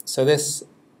others. So this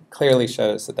clearly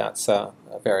shows that that's a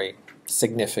very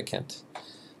significant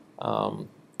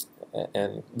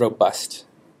and robust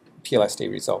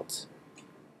PLSD result.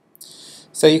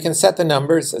 So you can set the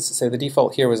numbers. As I say, the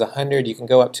default here was 100. You can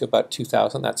go up to about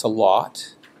 2,000. That's a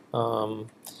lot. And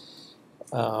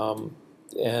I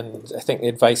think the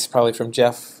advice probably from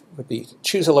Jeff would be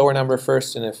choose a lower number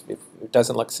first, and if it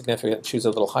doesn't look significant, choose a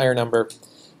little higher number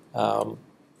to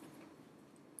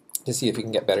see if you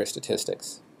can get better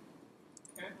statistics.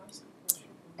 Can I ask a question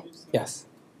from this Yes.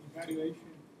 evaluation?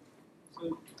 So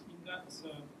in that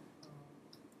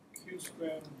Q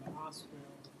squared and the R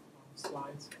squared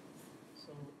slides,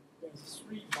 so there's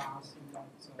 3 bars in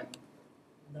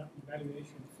that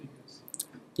evaluation figures.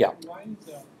 Yeah. Why is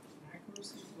the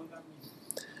accuracy? What that means?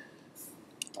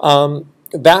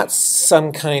 That's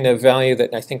some kind of value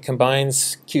that I think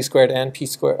combines Q squared and P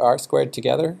squared, R squared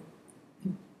together.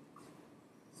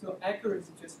 So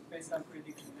accuracy just based on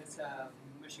prediction. That's a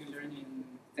machine learning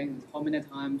thing. How many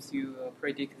times you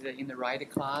predict in the right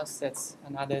class? That's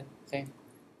another thing.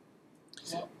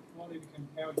 What it can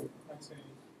tell you, let's say,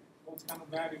 what kind of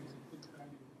value is a good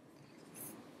value?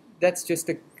 That's just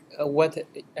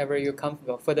whatever you're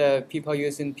comfortable. For the people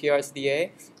using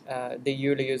PLSDA, they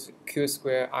usually use Q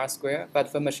square, R square. But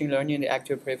for machine learning, they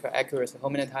actually prefer accuracy. How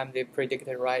many times they predict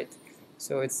it right?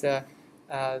 So it's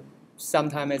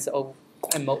sometimes it's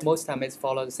and most time it's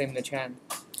follow the same trend.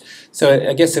 So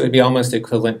I guess it would be almost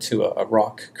equivalent to a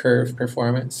ROC curve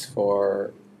performance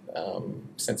for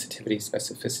sensitivity,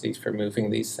 specificity for moving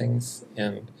these things,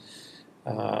 and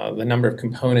the number of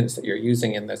components that you're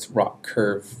using in this ROC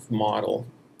curve model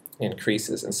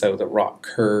increases, and so the ROC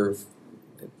curve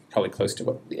is probably close to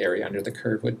what the area under the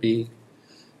curve would be.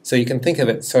 So you can think of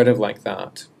it sort of like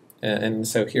that. And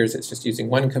so here's it's just using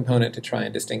one component to try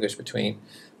and distinguish between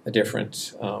the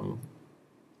different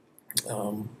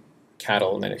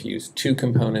cattle, and then if you use 2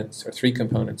 components or 3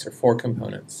 components or 4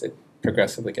 components, it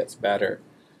progressively gets better.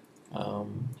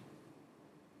 Can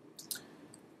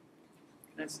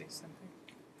I say something?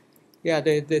 Yeah,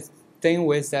 the thing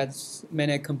with that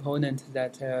many component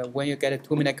that when you get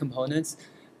too many components,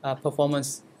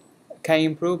 performance can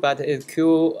improve, but the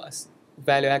Q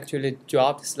value actually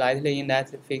dropped slightly in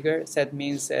that figure. So that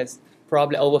means it's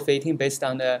probably overfitting based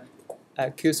on the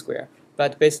Q square.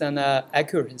 But based on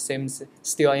accuracy, seems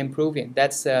still improving.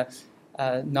 That's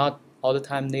not all the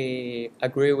time they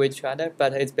agree with each other,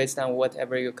 but it's based on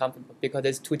whatever you're comfortable, because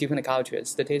it's two different cultures,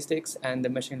 statistics and the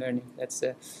machine learning. That's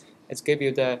it's give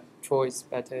you the choice,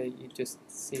 but you just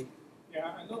see.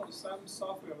 Yeah, I know some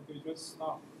software they just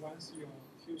stop once your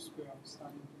Q square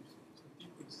starting to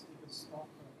decrease. It just stop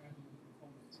adding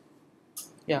components.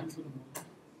 Yeah. Into the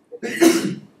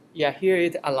model. Yeah, here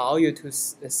it allow you to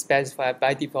specify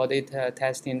by default it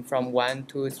testing from 1,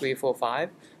 2, 3, 4, 5,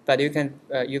 but you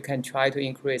can try to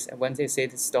increase. And once they say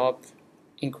to stop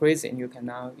increasing, you can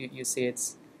now you see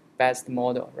its best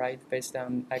model, right, based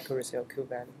on accuracy of Q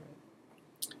value.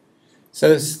 Right? So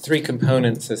there's three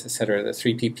components, as I said, are the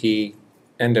 3-PP,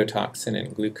 endotoxin,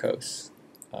 and glucose,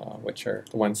 which are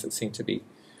the ones that seem to be.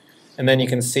 And then you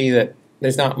can see that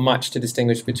there's not much to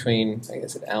distinguish between, I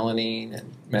guess, alanine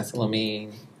and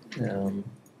methylamine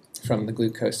from the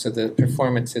glucose. So the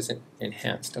performance isn't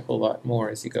enhanced a whole lot more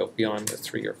as you go beyond the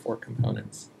 3 or 4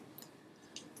 components.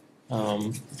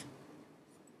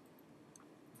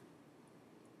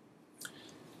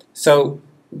 So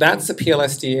that's the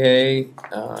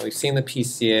PLSDA. We've seen the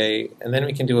PCA, and then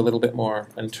we can do a little bit more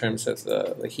in terms of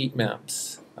the heat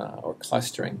maps or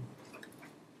clustering.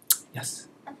 Yes?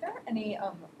 Are there any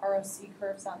ROC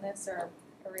curves on this, or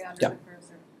Ariadne Yeah. curves?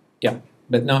 Or? Yeah,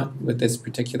 but not with this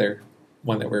particular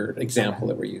one that example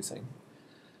that we're using.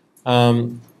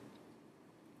 Under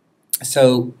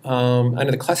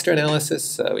the cluster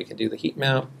analysis, we can do the heat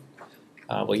map.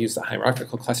 We'll use the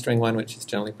hierarchical clustering one, which is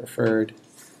generally preferred.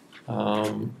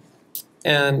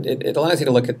 And it allows you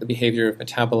to look at the behavior of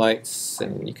metabolites,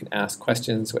 and you can ask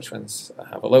questions, which ones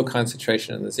have a low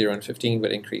concentration in the 0 and 15,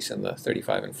 but increase in the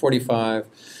 35 and 45,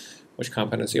 which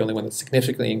compound is the only one that's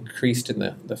significantly increased in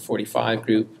the 45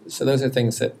 group. So those are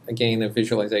things that, again, a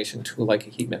visualization tool like a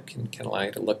heat map can allow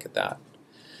you to look at that.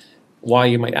 Why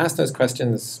you might ask those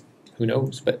questions, who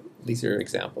knows, but these are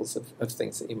examples of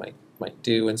things that you might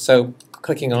do. And so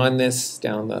clicking on this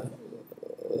down the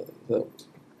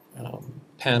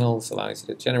panels allows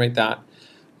you to generate that.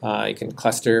 You can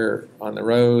cluster on the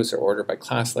rows or order by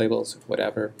class labels,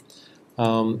 whatever.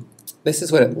 This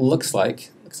is what it looks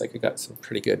like. Looks like we've got some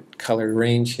pretty good color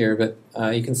range here, but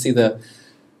you can see the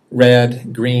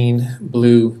red, green,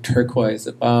 blue, turquoise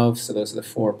above, so those are the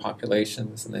 4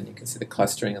 populations, and then you can see the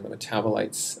clustering of the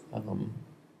metabolites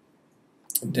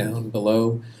down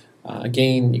below.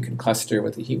 Again, you can cluster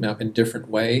with the heat map in different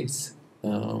ways,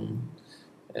 and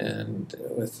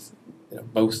with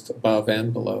both above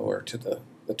and below, or to the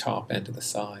top and to the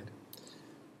side.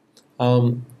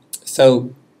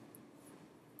 So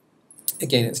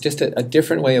again, it's just a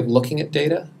different way of looking at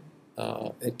data.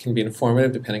 It can be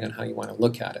informative depending on how you want to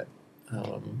look at it.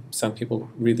 Some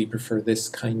people really prefer this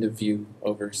kind of view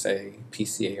over, say,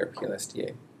 PCA or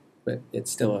PLSDA, but it's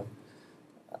still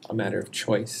a matter of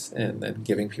choice, and then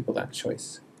giving people that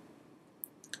choice.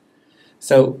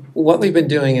 So what we've been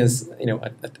doing is,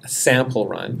 a sample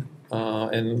run,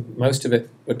 and most of it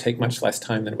would take much less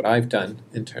time than what I've done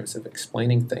in terms of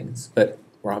explaining things, but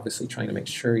we're obviously trying to make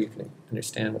sure you can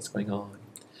understand what's going on.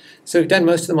 So we've done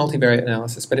most of the multivariate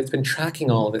analysis, but it's been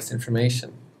tracking all of this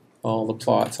information, all the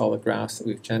plots, all the graphs that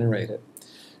we've generated.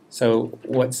 So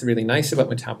what's really nice about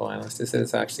Metaboanalyst is that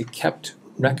it's actually kept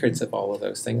records of all of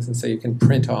those things, and so you can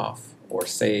print off or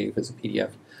save as a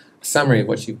PDF a summary of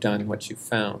what you've done, what you've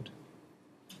found.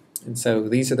 And so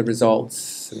these are the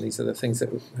results, and these are the things that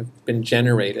have been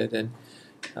generated,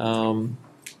 and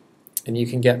you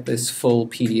can get this full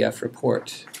PDF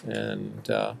report. And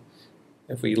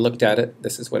if we looked at it,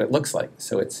 this is what it looks like.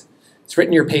 So it's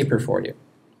written your paper for you,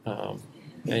 and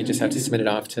you just have to submit it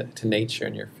off to Nature,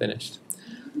 and you're finished.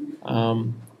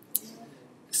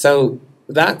 So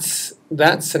that's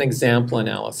an example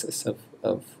analysis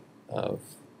of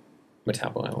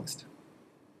Metaboanalyst.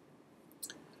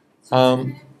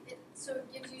 So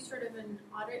it gives you sort of an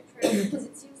audit trail, because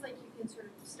it seems like you can sort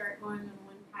of start going on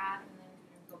one path and then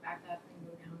kind of go back up and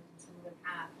go down some other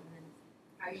path, and then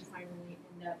how you finally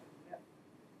end up at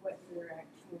what your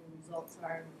actual results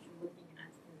are and what you're looking at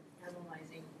and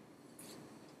analyzing.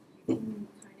 You can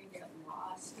kind of get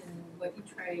lost in what you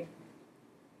tried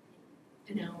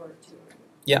an hour or 2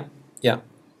 ago. Yeah.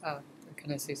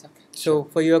 Can I say something? So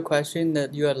for your question,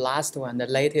 your last one, the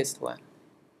latest one,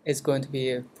 is going to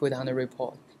be put on the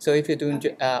report. So if you're doing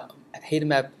heat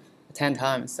map 10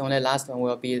 times, only the last one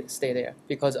will stay there,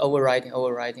 because overwriting.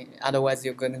 Otherwise,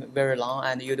 you're going to be very long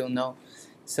and you don't know.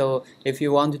 So if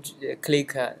you want to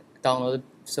click download,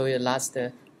 so your last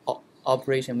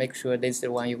operation, make sure this is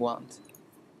the one you want.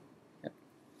 Yeah.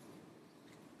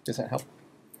 Does that help?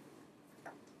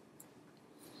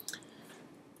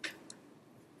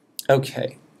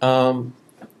 Okay.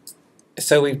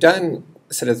 So we've done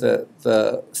sort of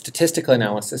the statistical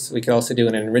analysis. We could also do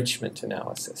an enrichment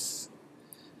analysis.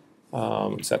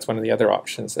 So that's one of the other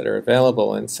options that are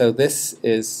available. And so this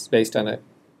is based on a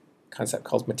concept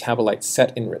called metabolite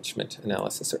set enrichment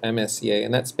analysis, or MSEA,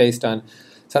 and that's based on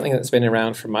something that's been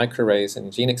around for microarrays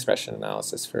and gene expression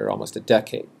analysis for almost a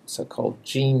decade, so-called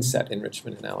gene set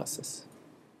enrichment analysis.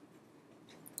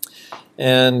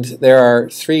 And there are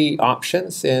three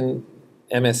options in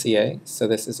MSEA. So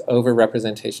this is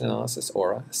over-representation analysis,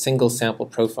 ORA, single sample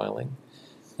profiling,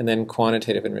 and then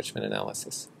quantitative enrichment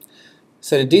analysis.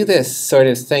 So to do this sort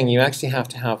of thing, you actually have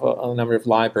to have a number of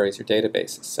libraries or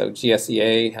databases. So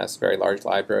GSEA has very large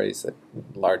libraries that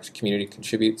large community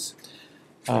contributes.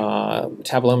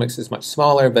 Metabolomics is much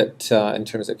smaller, but in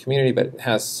terms of community, but it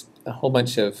has a whole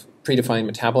bunch of predefined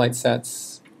metabolite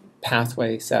sets,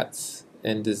 pathway sets,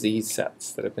 and disease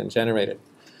sets that have been generated,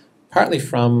 partly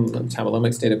from the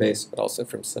metabolomics database, but also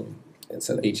from some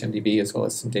HMDB, as well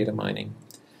as some data mining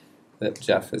that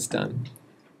Jeff has done.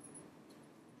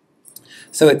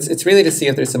 So it's really to see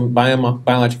if there's some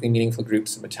biologically meaningful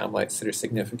groups of metabolites that are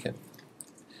significant.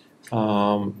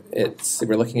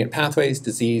 We're looking at pathways,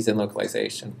 disease, and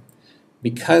localization.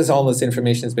 Because all this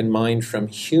information has been mined from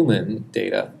human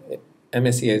data,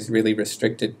 MSEA is really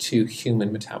restricted to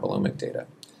human metabolomic data.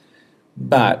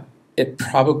 But it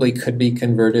probably could be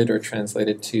converted or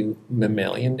translated to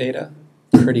mammalian data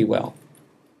pretty well.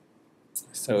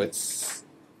 So it's,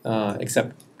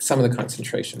 except some of the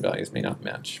concentration values may not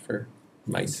match for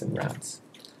mice and rats.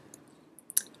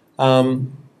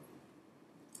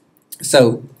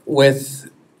 So with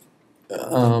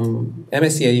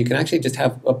MSEA, you can actually just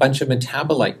have a bunch of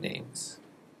metabolite names.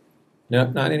 No,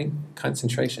 not any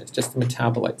concentrations, just the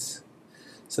metabolites.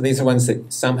 So these are ones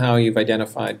that somehow you've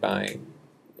identified by,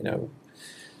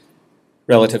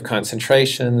 relative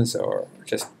concentrations, or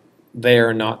just there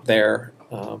or not there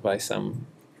by some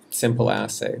simple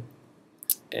assay.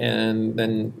 And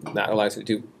then that allows you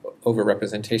to do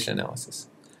over-representation analysis.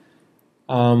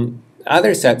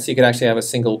 Other sets, you could actually have a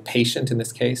single patient in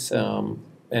this case, and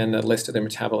a list of their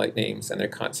metabolite names and their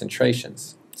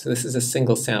concentrations. So this is a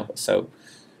single sample. So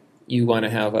you want to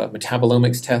have a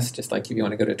metabolomics test, just like if you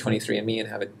want to go to 23andMe and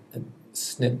have a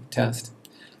SNP test.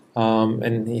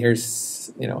 And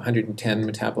here's 110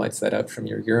 metabolites let out from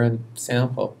your urine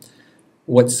sample.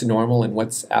 What's normal and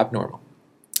what's abnormal?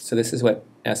 So this is what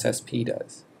SSP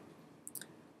does.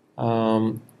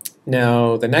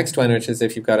 Now the next one, which is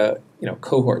if you've got a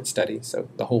cohort study, so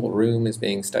the whole room is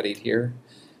being studied here,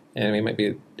 and we might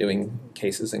be doing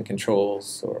cases and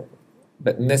controls,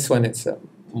 but in this one it's a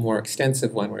more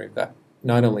extensive one where we've got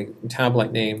not only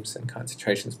metabolite names and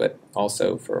concentrations, but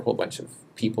also for a whole bunch of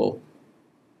people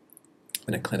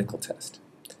in a clinical test.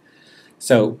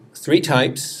 So 3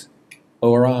 types: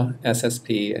 ORA,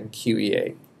 SSP, and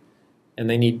QEA, and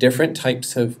they need different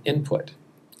types of input.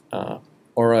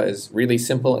 ORA is really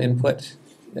simple input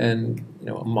and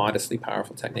a modestly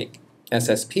powerful technique.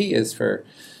 SSP is for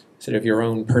sort of your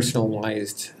own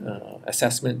personalized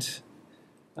assessment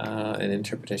and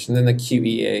interpretation. Then the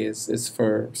QEA is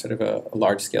for sort of a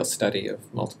large-scale study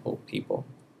of multiple people.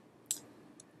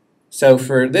 So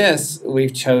for this,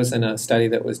 we've chosen a study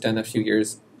that was done a few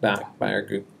years back by our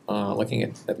group looking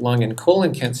at lung and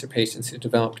colon cancer patients who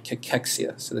developed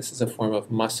cachexia. So this is a form of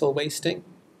muscle wasting.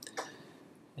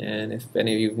 And if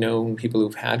any of you have known people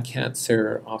who've had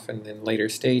cancer, often in later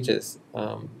stages,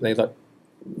 they look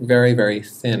very, very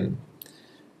thin.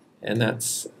 And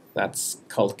that's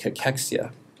called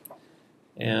cachexia.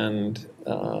 And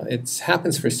it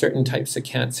happens for certain types of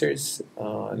cancers,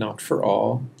 not for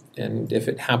all. And if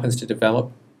it happens to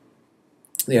develop,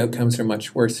 the outcomes are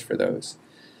much worse for those.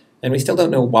 And we still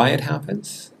don't know why it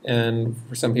happens. And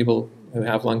for some people who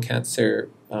have lung cancer,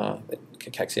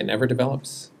 cachexia never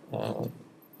develops.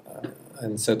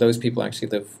 And so those people actually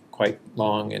live quite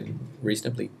long and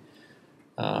reasonably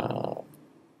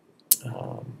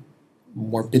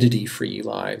morbidity-free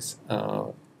lives.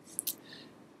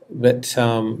 But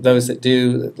those that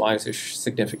do, lives are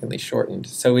significantly shortened.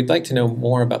 So we'd like to know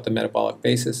more about the metabolic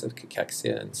basis of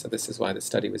cachexia, and so this is why the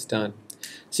study was done.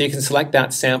 So you can select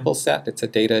that sample set. It's a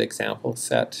data example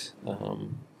set.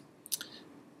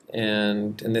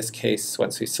 And in this case,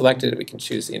 once we've selected it, we can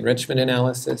choose the enrichment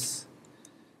analysis.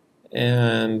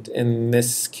 And in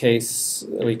this case,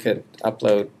 we could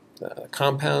upload a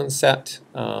compound set.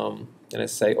 And I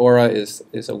say ORA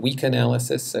is a weak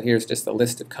analysis. So here's just a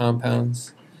list of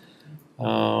compounds.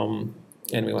 And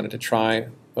we wanted to try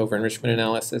over enrichment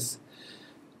analysis.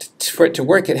 For it to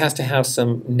work, it has to have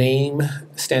some name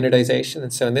standardization.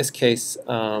 And so in this case,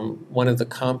 one of the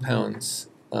compounds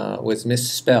was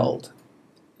misspelled,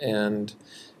 and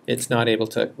it's not able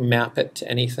to map it to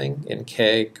anything in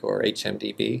KEGG or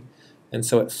HMDB. And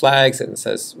so it flags it and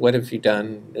says, what have you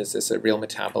done? Is this a real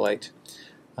metabolite?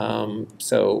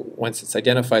 So once it's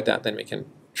identified that, then we can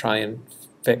try and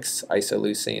fix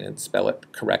isoleucine and spell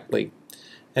it correctly.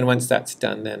 And once that's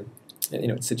done, then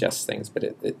it suggests things, but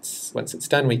once it's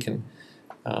done, we can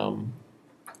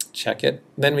check it.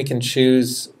 Then we can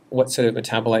choose what sort of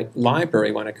metabolite library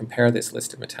we want to compare this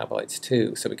list of metabolites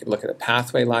to. So we could look at a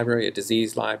pathway library, a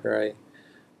disease library,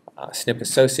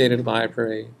 SNP-associated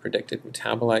library, predicted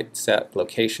metabolite set,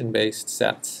 location-based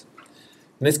sets.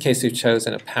 In this case, we've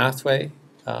chosen a pathway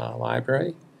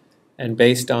library, and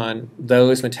based on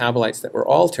those metabolites that were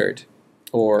altered,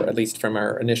 or at least from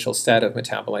our initial set of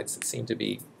metabolites that seem to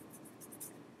be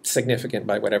significant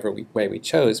by whatever way we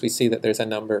chose, we see that there's a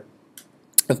number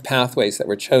of pathways that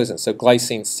were chosen. So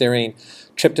glycine, serine,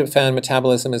 tryptophan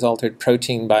metabolism is altered,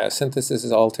 protein biosynthesis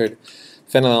is altered,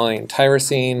 phenylalanine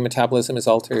tyrosine metabolism is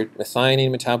altered, methionine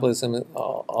metabolism is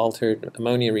altered,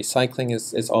 ammonia recycling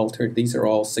is altered. These are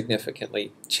all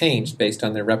significantly changed based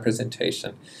on their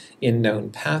representation in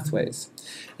known pathways.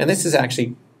 And this is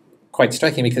actually quite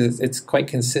striking because it's quite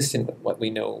consistent with what we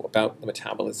know about the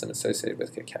metabolism associated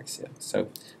with cachexia. So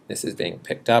this is being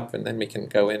picked up, and then we can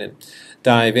go in and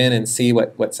dive in and see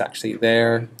what's actually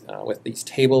there with these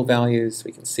table values.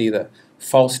 We can see the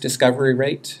false discovery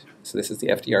rate. So this is the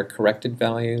FDR corrected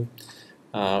value.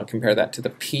 Compare that to the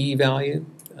P value,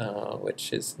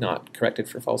 which is not corrected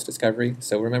for false discovery.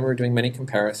 So remember, we're doing many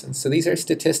comparisons. So these are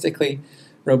statistically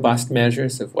robust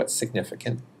measures of what's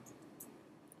significant.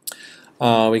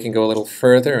 We can go a little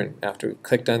further, and after we've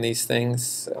clicked on these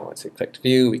things, once we clicked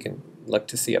view, we can look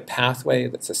to see a pathway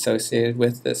that's associated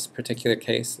with this particular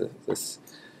case, this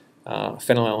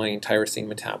phenylalanine tyrosine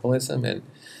metabolism, and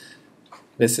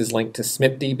this is linked to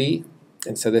SNP-DB,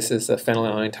 and so this is the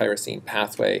phenylalanine tyrosine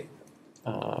pathway,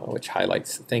 which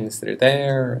highlights the things that are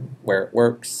there, where it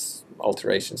works,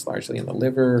 alterations largely in the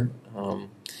liver,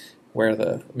 where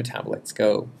the metabolites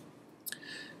go.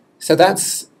 So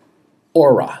that's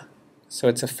AURA. So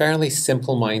it's a fairly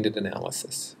simple-minded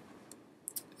analysis.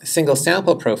 Single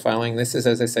sample profiling, this is,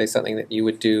 as I say, something that you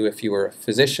would do if you were a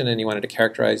physician and you wanted to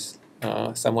characterize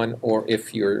someone, or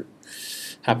if you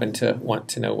happen to want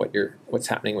to know what's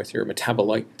happening with your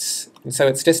metabolites. And so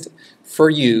it's just for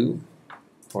you,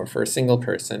 or for a single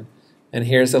person, and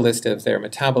here's a list of their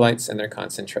metabolites and their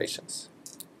concentrations.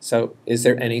 So is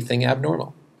there anything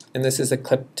abnormal? And this is a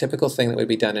typical thing that would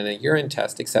be done in a urine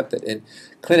test, except that in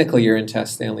clinical urine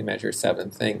tests, they only measure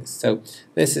 7 things. So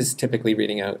this is typically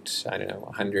reading out,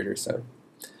 100 or so.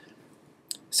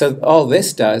 So all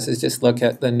this does is just look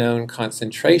at the known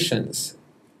concentrations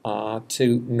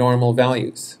to normal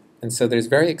values. And so there's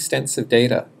very extensive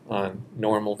data on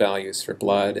normal values for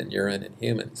blood and urine in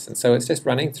humans. And so it's just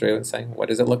running through and saying, what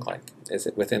does it look like? Is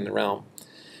it within the realm?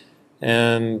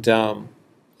 And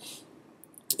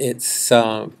it's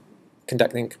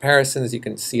conducting comparisons. You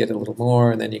can see it a little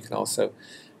more, and then you can also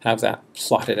have that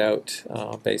plotted out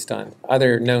based on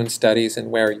other known studies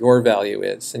and where your value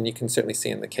is. And you can certainly see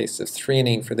in the case of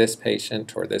threonine for this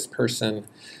patient or this person,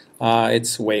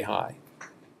 it's way high.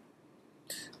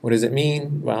 What does it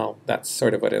mean? Well, that's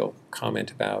sort of what it'll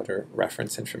comment about, or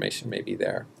reference information may be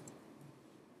there.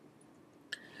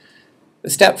 A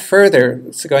step further,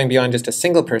 so going beyond just a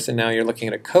single person, now you're looking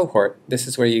at a cohort. This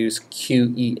is where you use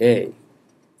QEA.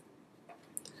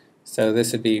 So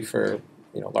this would be for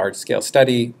large-scale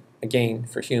study, again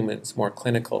for humans, more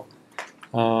clinical.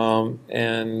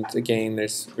 And again,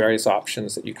 there's various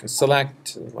options that you can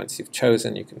select. And once you've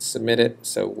chosen, you can submit it.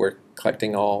 So we're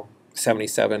collecting all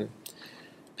 77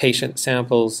 patient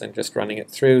samples and just running it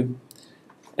through.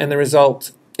 And the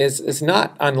result is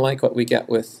not unlike what we get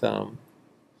with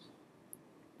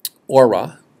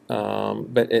AURA,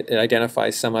 but it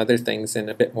identifies some other things in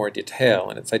a bit more detail,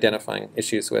 and it's identifying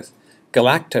issues with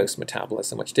galactose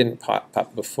metabolism, which didn't pop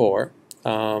up before.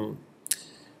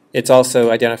 It's also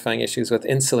identifying issues with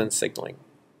insulin signaling.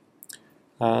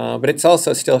 But it's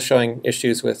also still showing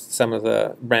issues with some of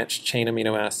the branched chain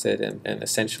amino acid and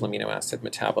essential amino acid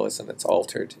metabolism that's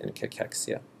altered in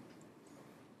cachexia.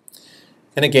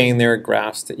 And again, there are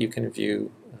graphs that you can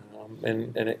view,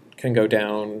 and it can go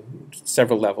down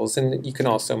several levels, and you can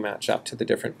also match up to the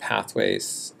different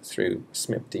pathways through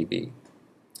SNP-DB.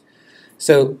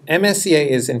 So MSCA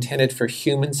is intended for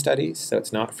human studies, so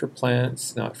it's not for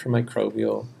plants, not for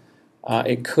microbial.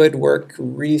 It could work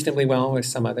reasonably well with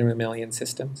some other mammalian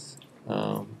systems,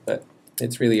 but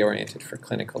it's really oriented for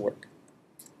clinical work.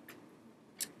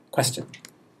 Question?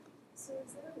 So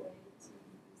is there a way to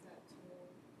use that tool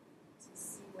to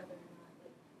see whether or not,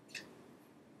 like,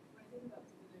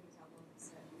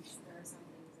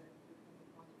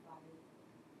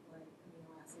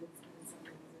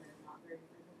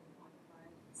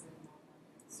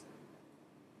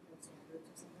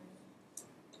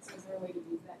 way to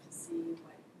use that to see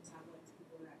what metabolites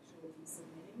people are actually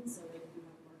submitting, so that if you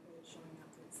have a marker that's showing up,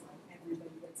 it's like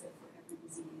everybody gets it for every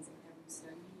disease and every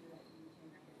study, that you can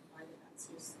identify that that's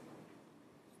just like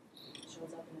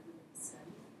shows up in everybody's study?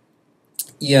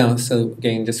 Yeah, so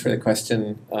again, just for the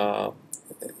question,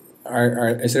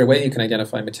 is there a way you can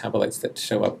identify metabolites that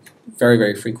show up very,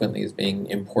 very frequently as being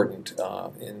important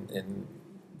in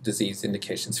disease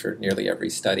indications for nearly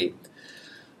every study?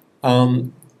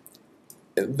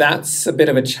 That's a bit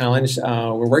of a challenge.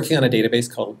 We're working on a database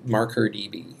called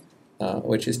MarkerDB,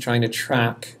 which is trying to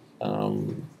track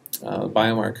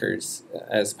biomarkers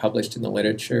as published in the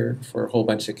literature for a whole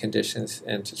bunch of conditions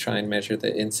and to try and measure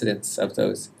the incidence of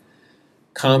those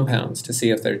compounds to see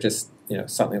if they're just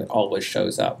something that always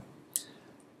shows up.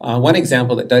 One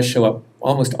example that does show up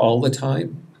almost all the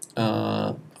time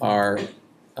are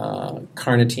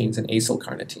carnitines and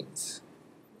acylcarnitines.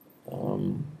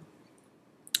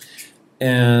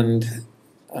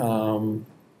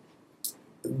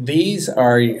 These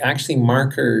are actually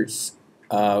markers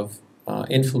of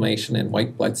inflammation and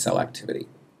white blood cell activity.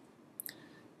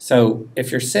 So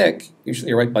if you're sick, usually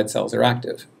your white blood cells are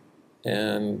active.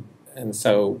 And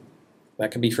so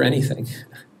that could be for anything.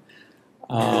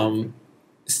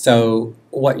 So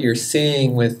what you're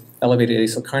seeing with elevated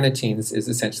acylcarnitines is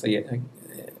essentially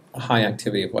a high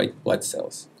activity of white blood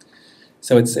cells.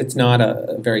 So it's not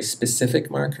a very specific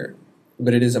marker,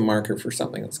 but it is a marker for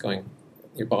something that's going,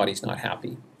 your body's not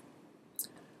happy.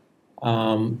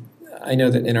 I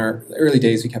know that in our early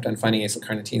days we kept on finding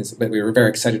acylcarnitines, but we were very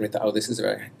excited with this is a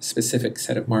very specific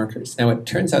set of markers. Now it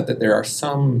turns out that there are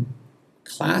some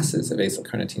classes of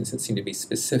acylcarnitines that seem to be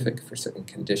specific for certain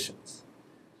conditions.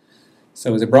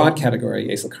 So as a broad category,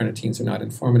 acylcarnitines are not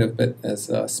informative, but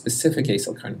as specific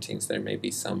acylcarnitines, there may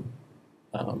be some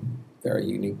very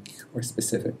unique or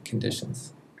specific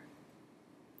conditions.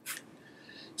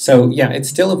 So yeah, it's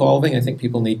still evolving. I think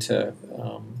people need to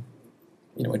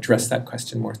address that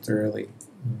question more thoroughly.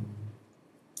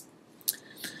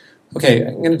 Okay,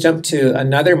 I'm going to jump to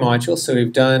another module. So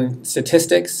we've done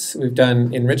statistics, we've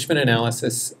done enrichment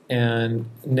analysis, and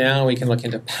now we can look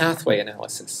into pathway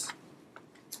analysis.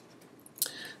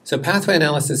 So pathway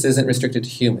analysis isn't restricted to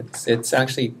humans. It's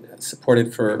actually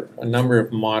supported for a number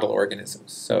of model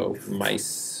organisms. So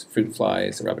mice, fruit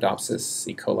flies, Arabidopsis,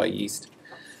 E. coli yeast.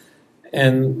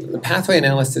 And the pathway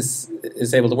analysis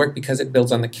is able to work because it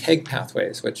builds on the KEGG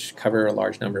pathways, which cover a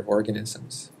large number of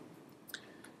organisms.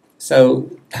 So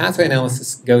pathway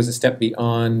analysis goes a step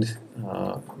beyond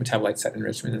metabolite set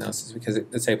enrichment analysis because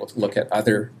it's able to look at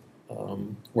other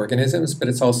organisms, but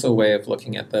it's also a way of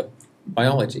looking at the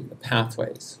biology, the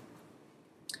pathways.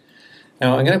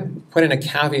 Now I'm going to put in a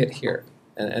caveat here,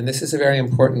 and this is a very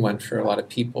important one for a lot of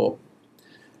people,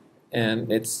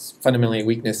 and it's fundamentally a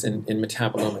weakness in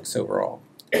metabolomics overall.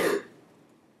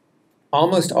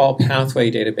 Almost all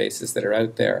pathway databases that are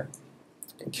out there,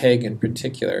 KEGG in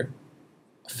particular,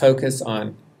 focus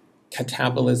on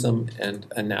catabolism and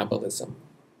anabolism,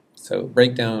 so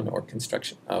breakdown or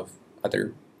construction of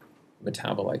other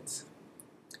metabolites.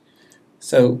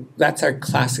 So that's our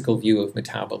classical view of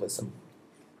metabolism.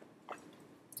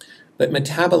 But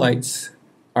metabolites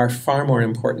are far more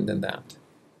important than that.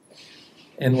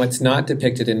 And what's not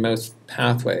depicted in most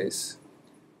pathways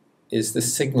is the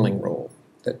signaling role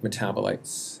that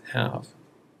metabolites have.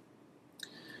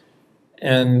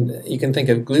 And you can think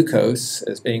of glucose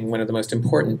as being one of the most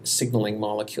important signaling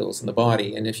molecules in the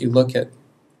body. And if you look at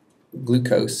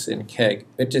glucose in KEGG,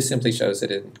 it just simply shows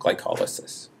it in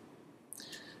glycolysis.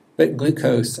 But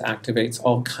glucose activates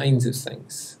all kinds of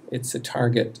things. It's a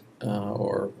target,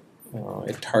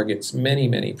 it targets many,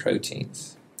 many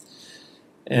proteins.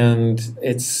 And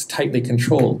it's tightly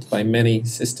controlled by many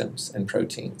systems and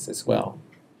proteins as well.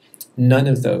 None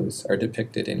of those are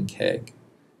depicted in KEGG.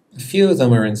 A few of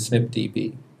them are in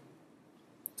SNP-DB.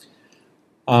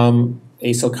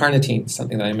 Acylcarnitine,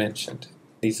 something that I mentioned.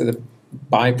 These are the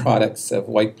byproducts of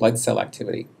white blood cell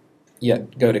activity.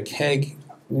 Yet go to KEGG,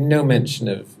 no mention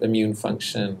of immune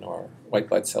function or white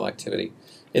blood cell activity.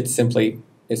 It's simply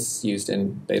used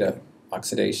in beta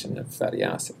oxidation of fatty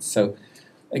acids. So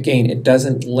again, it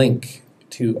doesn't link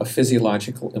to a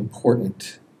physiological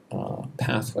important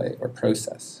pathway or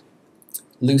process.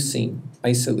 Leucine,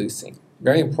 isoleucine,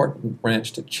 very important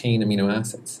branch to chain amino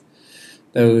acids.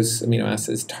 Those amino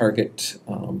acids target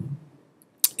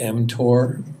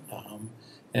mTOR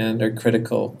and are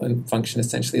critical and function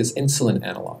essentially as insulin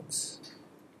analogs.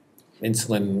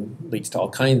 Insulin leads to all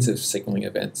kinds of signaling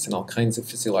events and all kinds of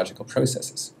physiological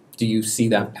processes. Do you see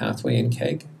that pathway in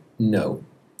KEGG? No.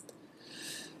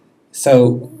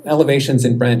 So elevations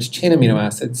in branched chain amino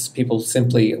acids, people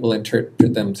simply will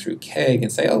interpret them through KEGG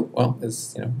and say, oh, well,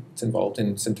 it's involved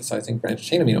in synthesizing branched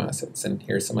chain amino acids, and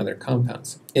here's some other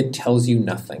compounds. It tells you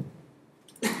nothing.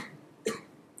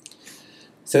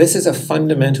 So this is a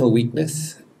fundamental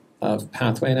weakness of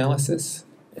pathway analysis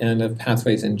and of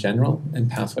pathways in general and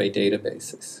pathway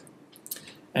databases.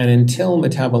 And until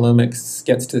metabolomics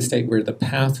gets to the state where the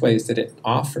pathways that it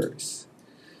offers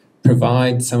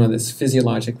provide some of this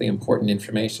physiologically important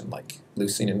information, like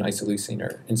leucine and isoleucine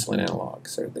or insulin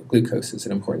analogs, or that glucose is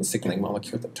an important signaling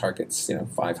molecule that targets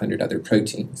 500 other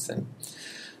proteins. And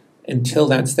until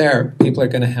that's there, people are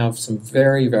going to have some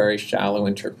very, very shallow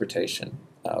interpretation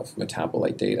of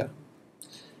metabolite data.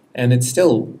 And it's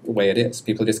still the way it is.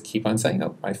 People just keep on saying,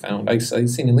 oh, I found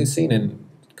isoleucine and leucine, and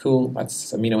cool,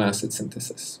 that's amino acid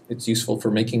synthesis. It's useful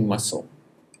for making muscle.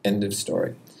 End of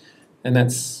story. And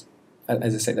that's,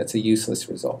 as I say, that's a useless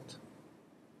result.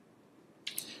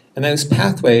 And those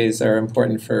pathways are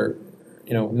important for,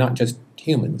 not just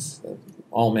humans.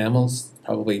 All mammals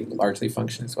probably largely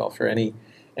function as well for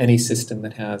any system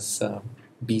that has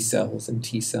B cells and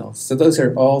T cells. So those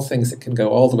are all things that can go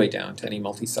all the way down to any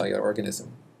multicellular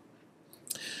organism.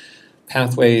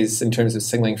 Pathways in terms of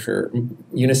signaling for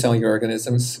unicellular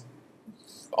organisms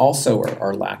also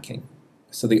are lacking.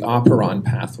 So the operon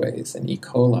pathways in E.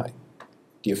 coli,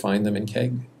 do you find them in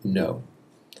KEGG? No.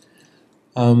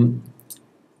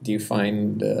 Do you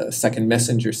find second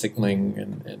messenger signaling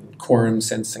and quorum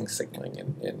sensing signaling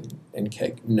in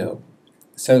KEGG? No.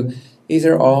 So these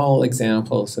are all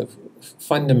examples of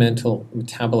fundamental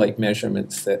metabolite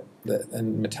measurements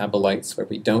and metabolites where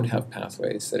we don't have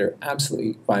pathways that are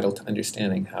absolutely vital to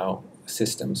understanding how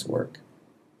systems work.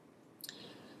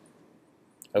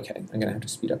 Okay, I'm going to have to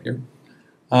speed up here.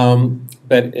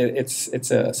 But it's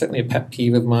certainly a pet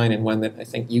peeve of mine, and one that I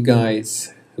think you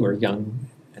guys who are young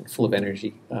and full of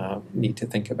energy need to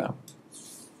think about.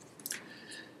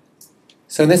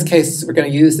 So in this case, we're going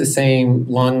to use the same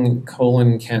lung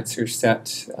colon cancer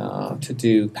set to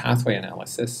do pathway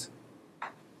analysis.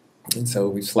 And so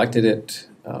we've selected it.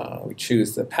 We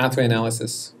choose the pathway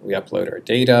analysis. We upload our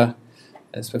data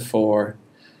as before.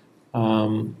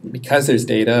 Because there's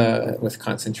data with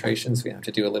concentrations, we have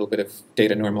to do a little bit of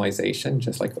data normalization,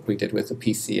 just like what we did with the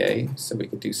PCA. So we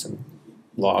could do some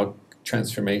log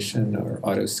transformation or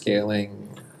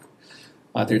auto-scaling,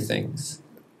 other things.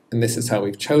 And this is how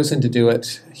we've chosen to do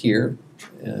it here.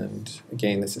 And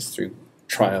again, this is through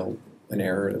trial and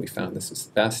error that we found this is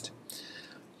the best.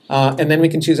 And then we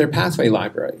can choose our pathway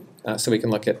library. So we can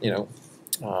look at,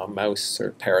 mouse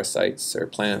or parasites or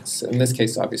plants. In this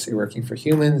case, obviously working for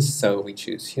humans, so we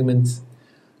choose humans.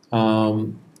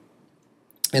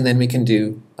 And then we can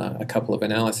do a couple of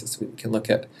analyses. We can look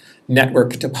at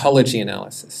network topology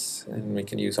analysis, and we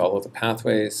can use all of the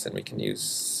pathways, and we can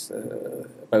use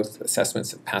both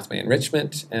assessments of pathway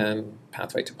enrichment and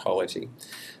pathway topology.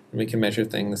 And we can measure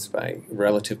things by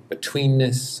relative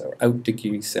betweenness or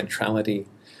out-degree centrality.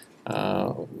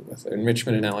 With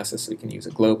enrichment analysis, we can use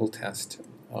a global test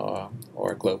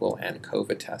or a global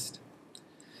ANCOVA test.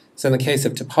 So in the case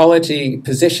of topology,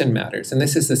 position matters, and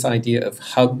this is this idea of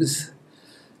hubs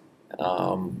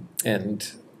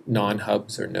and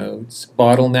non-hubs or nodes,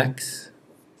 bottlenecks,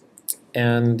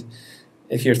 and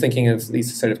if you're thinking of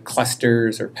these sort of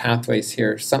clusters or pathways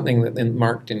here, something that then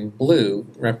marked in blue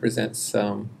represents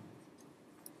a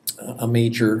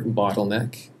major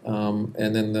bottleneck,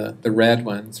 and then the red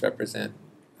ones represent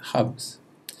hubs.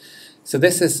 So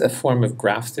this is a form of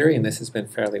graph theory, and this has been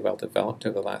fairly well developed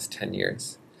over the last 10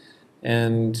 years.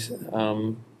 And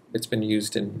it's been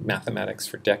used in mathematics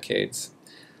for decades.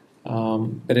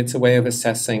 But it's a way of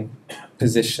assessing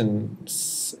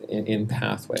positions in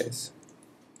pathways.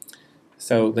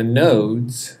 So the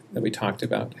nodes that we talked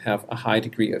about have a high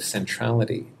degree of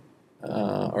centrality,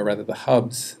 or rather the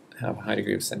hubs have a high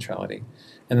degree of centrality.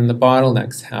 And then the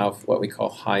bottlenecks have what we call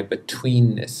high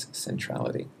betweenness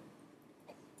centrality.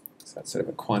 So that's sort of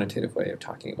a quantitative way of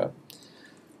talking about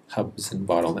hubs and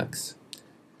bottlenecks.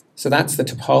 So that's the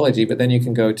topology, but then you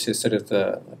can go to sort of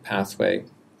the pathway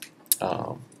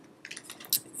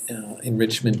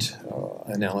enrichment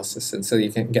analysis. And so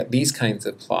you can get these kinds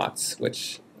of plots,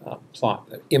 which plot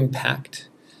the impact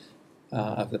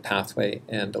of the pathway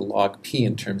and a log P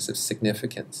in terms of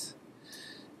significance.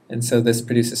 And so this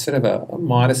produces sort of a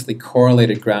modestly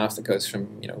correlated graph that goes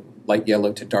from light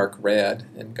yellow to dark red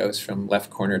and goes from left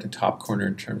corner to top corner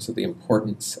in terms of the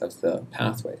importance of the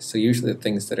pathway. So usually the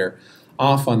things that are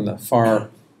off on the far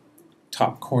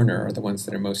top corner are the ones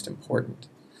that are most important.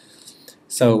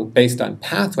 So based on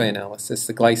pathway analysis,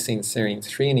 the glycine, serine,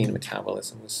 threonine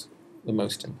metabolism was the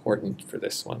most important for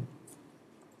this one.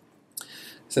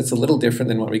 So it's a little different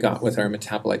than what we got with our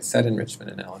metabolite set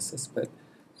enrichment analysis, but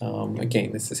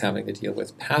again, this is having to deal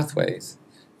with pathways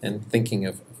and thinking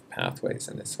of pathways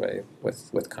in this way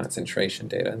with concentration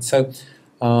data. And so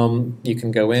you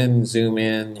can go in, zoom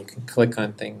in, you can click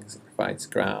on things, it provides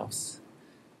graphs.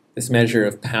 This measure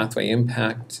of pathway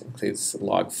impact includes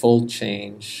log fold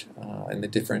change and the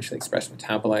differentially expressed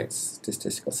metabolites,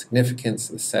 statistical significance,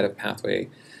 the set of pathway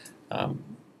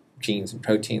genes and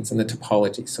proteins, and the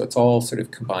topology. So it's all sort of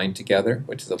combined together,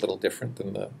 which is a little different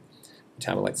than the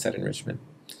metabolite set enrichment.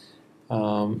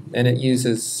 And it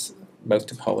uses both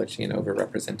topology and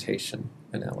overrepresentation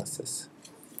analysis.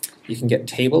 You can get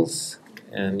tables,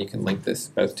 and you can link this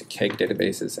both to KEGG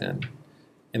databases and,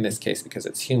 in this case, because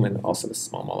it's human, also the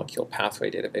small molecule pathway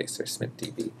database, or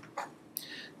SMPDB.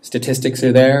 Statistics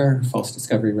are there, false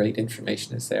discovery rate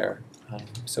information is there,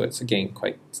 so it's, again,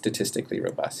 quite statistically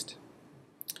robust.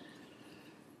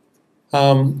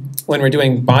 When we're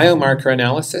doing biomarker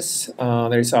analysis,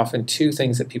 there's often two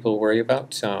things that people worry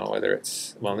about, whether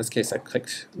it's, well, in this case I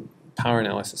clicked power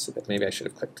analysis, but maybe I should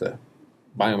have clicked the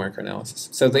biomarker analysis.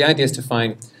 So the idea is to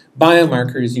find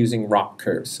biomarkers using ROC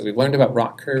curves. So we've learned about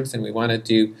ROC curves, and we want to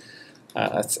do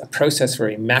a process where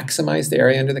we maximize the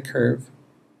area under the curve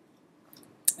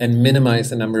and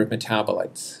minimize the number of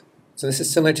metabolites. So this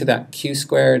is similar to that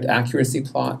Q-squared accuracy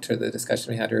plot, or the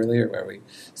discussion we had earlier, where we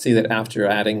see that after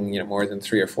adding more than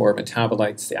 3 or 4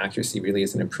 metabolites, the accuracy really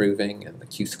isn't improving, and the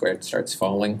Q-squared starts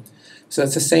falling. So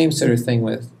it's the same sort of thing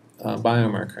with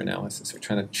biomarker analysis. We're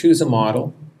trying to choose a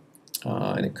model,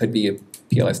 and it could be a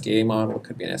PLSDA model, it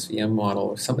could be an SVM model,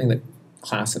 or something that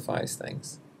classifies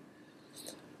things.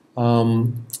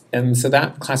 And so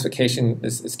that classification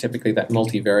is typically that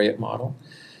multivariate model.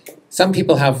 Some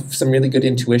people have some really good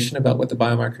intuition about what the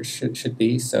biomarkers should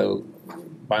be, so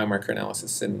biomarker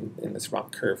analysis in this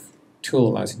ROC curve tool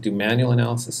allows you to do manual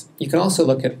analysis. You can also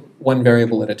look at one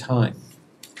variable at a time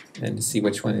and to see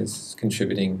which one is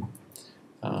contributing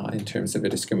in terms of a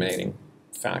discriminating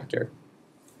factor.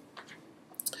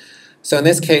 So in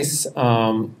this case,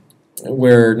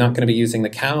 we're not going to be using the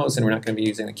cows, and we're not going to be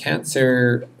using the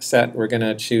cancer set. We're going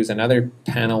to choose another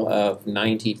panel of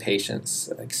 90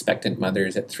 patients, expectant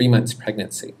mothers at 3 months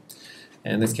pregnancy.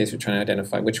 And in this case, we're trying to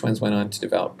identify which ones went on to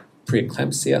develop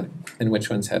preeclampsia and which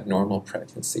ones had normal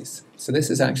pregnancies. So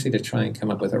this is actually to try and come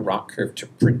up with a ROC curve to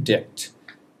predict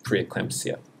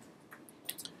preeclampsia.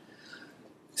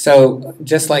 So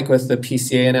just like with the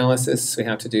PCA analysis, we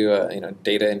have to do a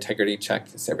data integrity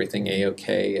check. Is everything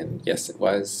A-OK? And yes, it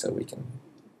was. So we can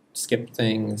skip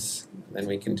things. Then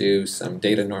we can do some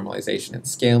data normalization and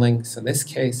scaling. So in this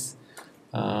case,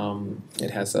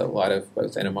 it has a lot of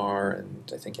both NMR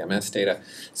and I think MS data.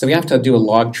 So we have to do a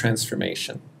log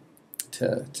transformation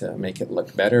to make it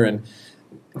look better. And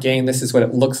again, this is what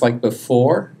it looks like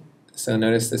before. So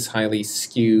notice this highly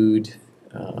skewed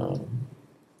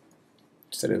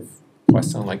sort of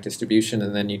Poisson-like distribution,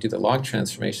 and then you do the log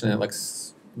transformation, and it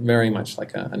looks very much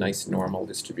like a nice normal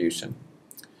distribution.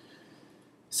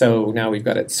 So now we've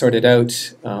got it sorted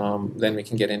out, then we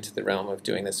can get into the realm of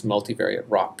doing this multivariate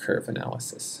ROC curve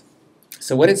analysis.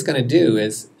 So what it's going to do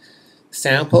is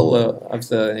sample of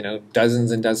the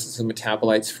dozens and dozens of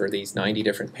metabolites for these 90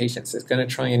 different patients. It's going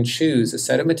to try and choose a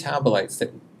set of metabolites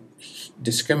that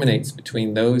discriminates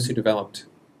between those who developed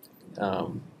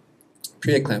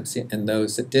preeclampsia and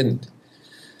those that didn't.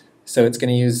 So it's going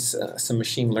to use some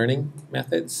machine learning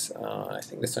methods. I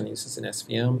think this one uses an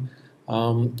SVM.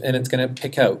 And it's going to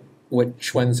pick out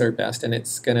which ones are best, and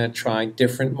it's going to try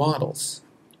different models.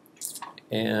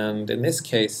 And in this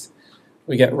case,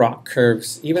 we get ROC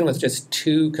curves, even with just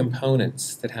 2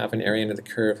 components that have an area under the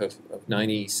curve of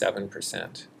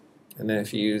 97%. And then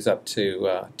if you use up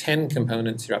to 10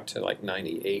 components, you're up to like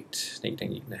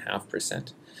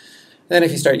 98.5%. Then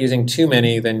if you start using too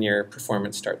many, then your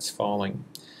performance starts falling.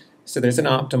 So there's an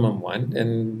optimum one,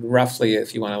 and roughly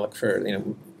if you want to look for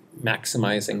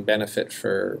maximizing benefit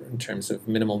in terms of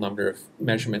minimal number of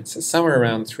measurements, it's somewhere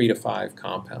around 3 to 5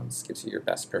 compounds gives you your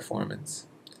best performance.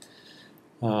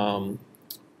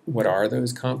 What are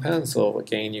those compounds? Well,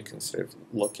 again, you can sort of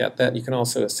look at that. You can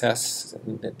also assess,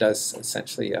 and it does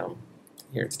essentially,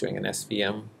 here it's doing an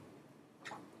SVM.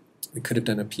 We could have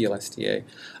done a PLSDA.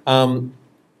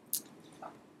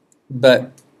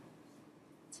 But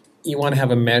you want to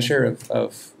have a measure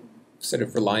of sort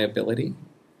of reliability.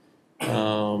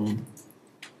 And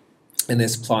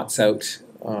this plots out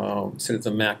sort of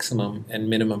the maximum and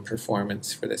minimum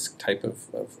performance for this type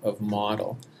of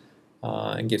model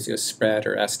and gives you a spread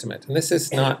or estimate. And this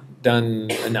is not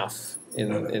done enough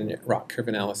in ROC curve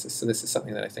analysis, so this is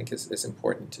something that I think is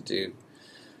important to do.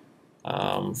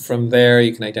 From there,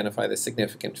 you can identify the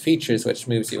significant features, which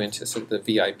moves you into sort of the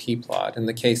VIP plot. In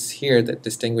the case here that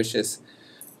distinguishes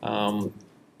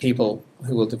people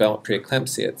who will develop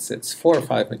preeclampsia, it's 4 or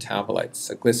 5 metabolites.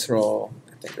 So glycerol,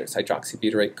 I think there's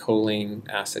hydroxybutyrate, choline,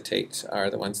 acetate are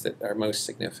the ones that are most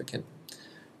significant.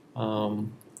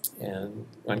 And in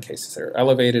one cases they're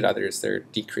elevated, others they're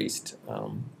decreased.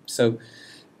 So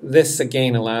this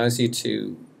again allows you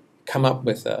to come up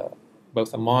with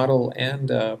both a model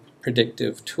and a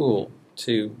predictive tool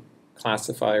to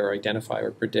classify or identify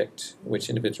or predict which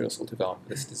individuals will develop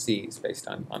this disease based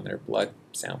on their blood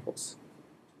samples.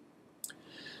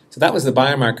 So that was the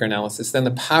biomarker analysis. Then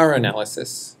the power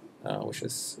analysis, which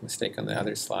is a mistake on the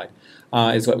other slide,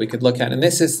 is what we could look at. And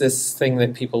this is this thing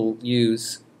that people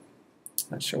use,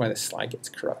 not sure why this slide gets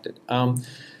corrupted,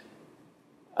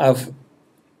 of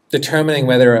determining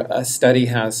whether a study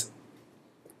has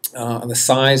the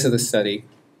size of the study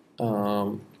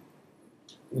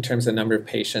in terms of the number of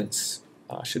patients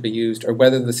should be used, or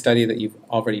whether the study that you've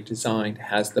already designed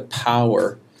has the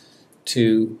power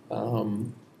to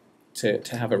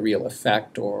have a real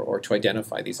effect or to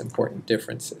identify these important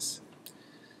differences.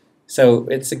 So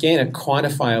it's again a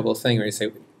quantifiable thing where you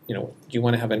say, you know, do you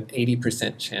want to have an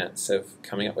 80% chance of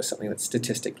coming up with something that's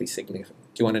statistically significant?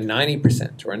 Do you want a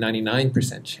 90% or a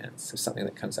 99% chance of something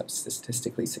that comes up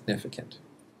statistically significant?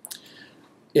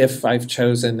 If I've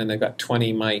chosen and I've got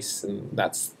 20 mice and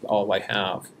that's all I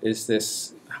have,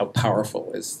 how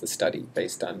powerful is the study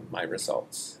based on my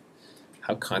results?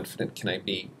 How confident can I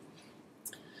be?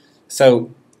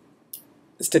 So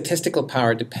statistical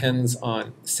power depends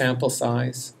on sample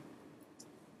size.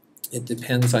 It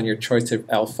depends on your choice of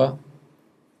alpha,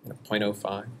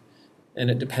 0.05, and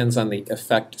it depends on the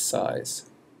effect size.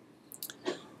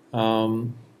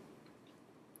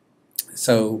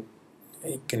 So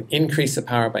you can increase the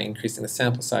power by increasing the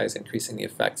sample size, increasing the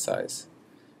effect size.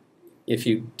 If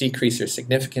you decrease your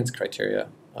significance criteria,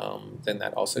 then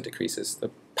that also decreases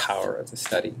the power of the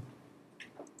study.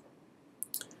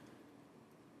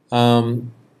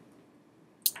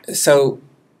 So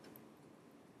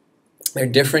there are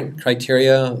different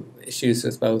criteria, issues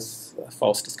with both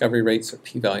false discovery rates or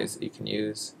p-values that you can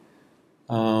use.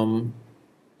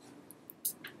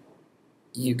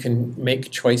 You can make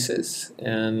choices,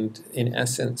 and in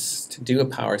essence, to do a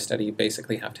power study, you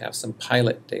basically have to have some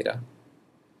pilot data.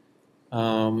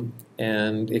 And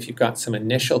if you've got some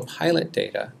initial pilot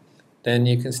data, then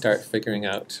you can start figuring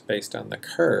out, based on the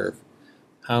curve,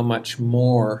 how much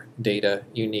more data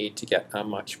you need to get a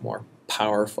much more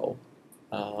powerful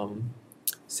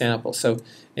sample. So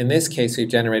in this case, we've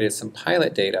generated some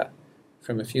pilot data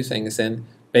from a few things, and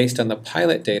based on the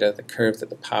pilot data, the curves at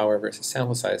the power versus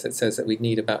sample size, it says that we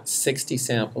need about 60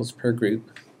 samples per group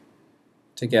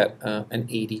to get an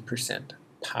 80%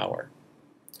 power.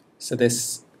 So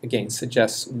this, again,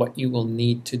 suggests what you will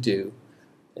need to do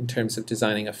in terms of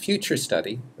designing a future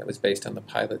study that was based on the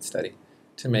pilot study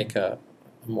to make a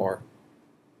more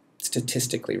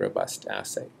statistically robust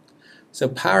assay. So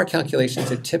power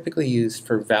calculations are typically used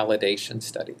for validation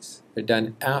studies. They're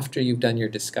done after you've done your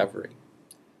discovery.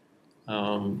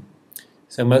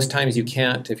 So most times you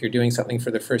can't, if you're doing something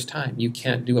for the first time, you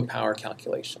can't do a power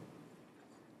calculation.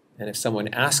 And if someone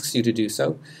asks you to do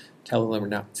so, tell them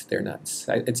they're nuts.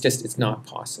 It's not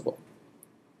possible.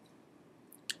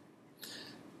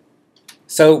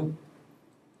 So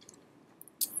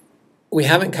we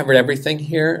haven't covered everything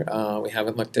here. We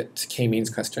haven't looked at k-means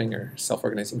clustering or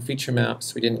self-organizing feature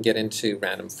maps. We didn't get into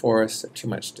random forests or too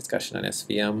much discussion on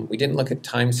SVM. We didn't look at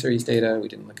time series data. We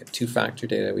didn't look at two-factor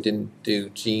data. We didn't do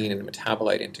gene and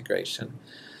metabolite integration.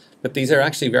 But these are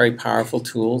actually very powerful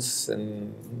tools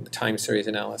in time series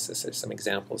analysis. There's some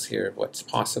examples here of what's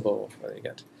possible, whether you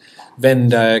get Venn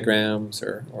diagrams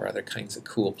or other kinds of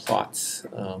cool plots.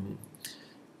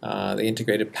 The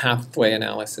integrated pathway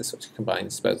analysis, which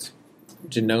combines both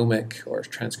genomic or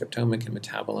transcriptomic and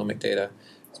metabolomic data,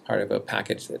 is part of a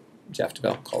package that Jeff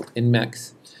developed called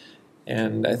INMEX.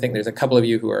 And I think there's a couple of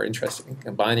you who are interested in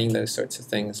combining those sorts of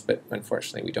things, but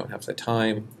unfortunately we don't have the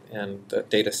time and the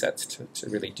data sets to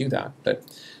really do that. But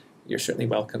you're certainly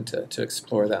welcome to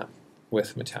explore that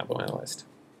with Metaboanalyst.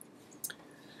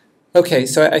 Okay,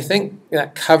 so I think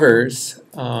that covers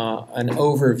an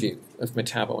overview of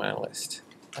Metaboanalyst.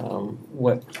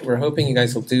 What we're hoping you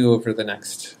guys will do over the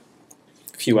next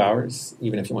few hours,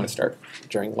 even if you want to start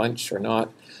during lunch or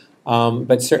not,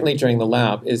 but certainly during the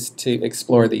lab, is to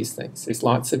explore these things. There's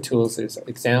lots of tools. There's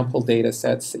example data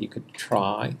sets that you could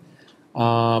try,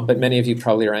 but many of you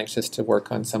probably are anxious to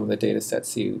work on some of the data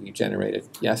sets you generated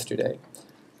yesterday.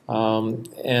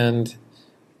 And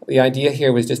the idea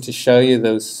here was just to show you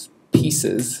those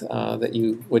pieces that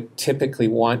you would typically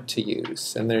want to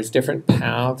use. And there's different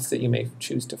paths that you may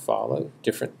choose to follow,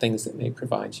 different things that may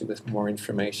provide you with more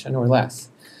information or less.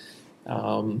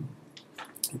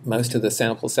 Most of the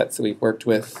sample sets that we've worked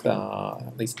with,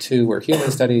 at least 2 were human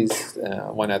studies,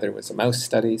 1 other was a mouse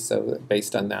study, so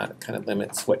based on that, it kind of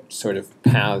limits what sort of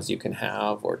paths you can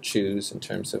have or choose in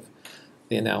terms of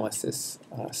the analysis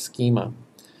schema.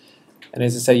 And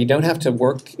as I say, you don't have to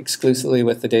work exclusively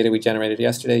with the data we generated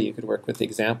yesterday. You could work with the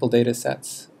example data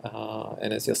sets.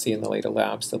 And as you'll see in the later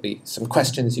labs, there'll be some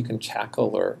questions you can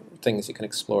tackle or things you can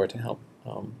explore to help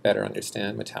better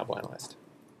understand Metaboanalyst.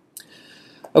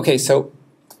 Okay, so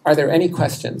are there any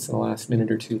questions in the last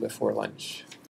minute or 2 before lunch?